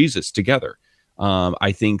worship Jesus together.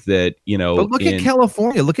 I think that, but look at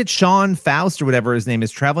California, look at Sean Faust or whatever his name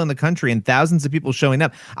is, traveling the country and thousands of people showing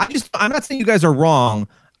up. I'm not saying you guys are wrong.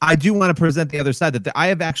 I do want to present the other side that I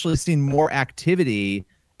have actually seen more activity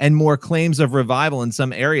and more claims of revival in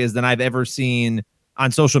some areas than I've ever seen on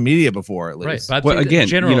social media before, at least. Right. Well, again,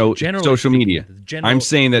 social media. I'm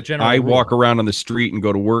saying that I walk around on the street and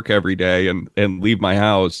go to work every day and leave my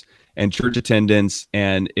house, and church attendance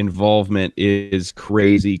and involvement is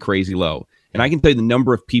crazy, crazy low. And I can tell you the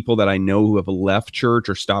number of people that I know who have left church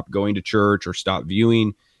or stopped going to church or stopped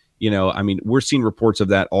viewing. We're seeing reports of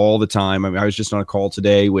that all the time. I was just on a call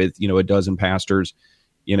today with, a dozen pastors,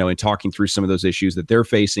 and talking through some of those issues that they're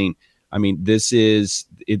facing. This is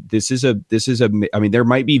there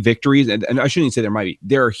might be victories, and I shouldn't say there might be.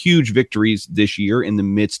 There are huge victories this year in the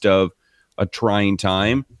midst of a trying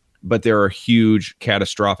time, but there are huge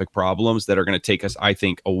catastrophic problems that are going to take us, I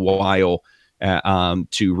think, a while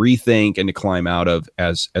to rethink and to climb out of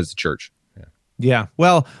as the church. Yeah.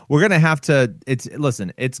 Well, we're going to have to,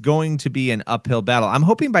 it's going to be an uphill battle. I'm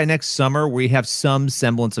hoping by next summer we have some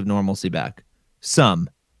semblance of normalcy back.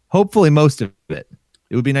 Hopefully most of it.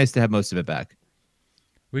 It would be nice to have most of it back.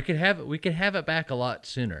 We could have it back a lot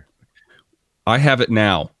sooner. I have it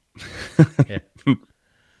now.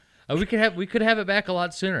 We could have it back a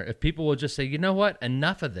lot sooner if people will just say, you know what,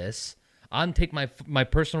 enough of this. I'm take my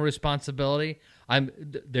personal responsibility.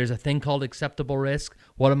 There's a thing called acceptable risk.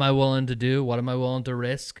 What am I willing to do? What am I willing to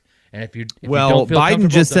risk? And if you don't feel Biden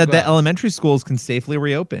just said that elementary schools can safely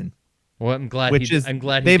reopen. Well, I'm glad.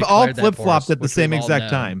 They've all flip-flopped at the same exact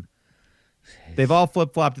time. They've all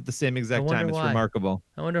flip-flopped at the same exact time. It's remarkable.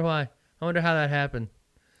 I wonder why. I wonder how that happened.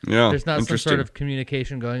 Yeah, there's not some sort of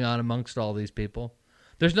communication going on amongst all these people.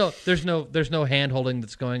 There's no hand-holding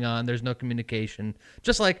that's going on. There's no communication.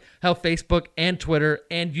 Just like how Facebook and Twitter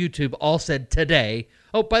and YouTube all said today,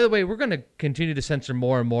 oh, by the way, we're going to continue to censor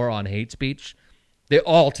more and more on hate speech. They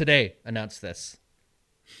all today announced this.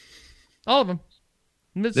 All of them.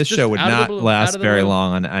 This show would not last very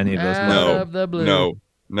long on any of those.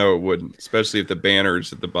 No, it wouldn't. Especially if the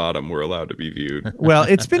banners at the bottom were allowed to be viewed. Well,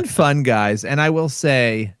 it's been fun, guys. And I will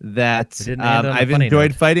say that I've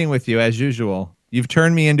enjoyed fighting with you as usual. You've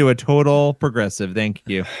turned me into a total progressive. Thank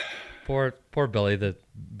you. Poor Billy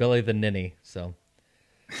the ninny. So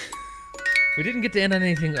we didn't get to end on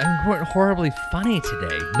anything. We weren't horribly funny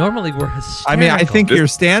today. Normally we're hysterical. I think your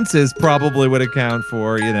stances probably would account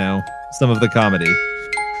for, some of the comedy.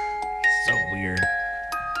 So weird.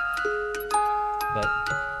 But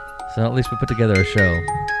so at least we put together a show.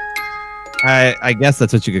 I guess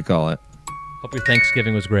that's what you could call it. Hope your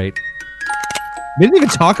Thanksgiving was great. We didn't even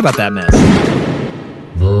talk about that mess.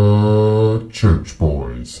 The Church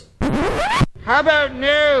Boys. How about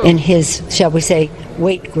new? In his, shall we say,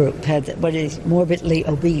 weight group, had what is morbidly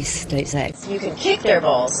obese, they say. You can kick their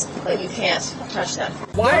balls, but you can't touch them.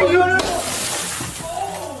 Why are you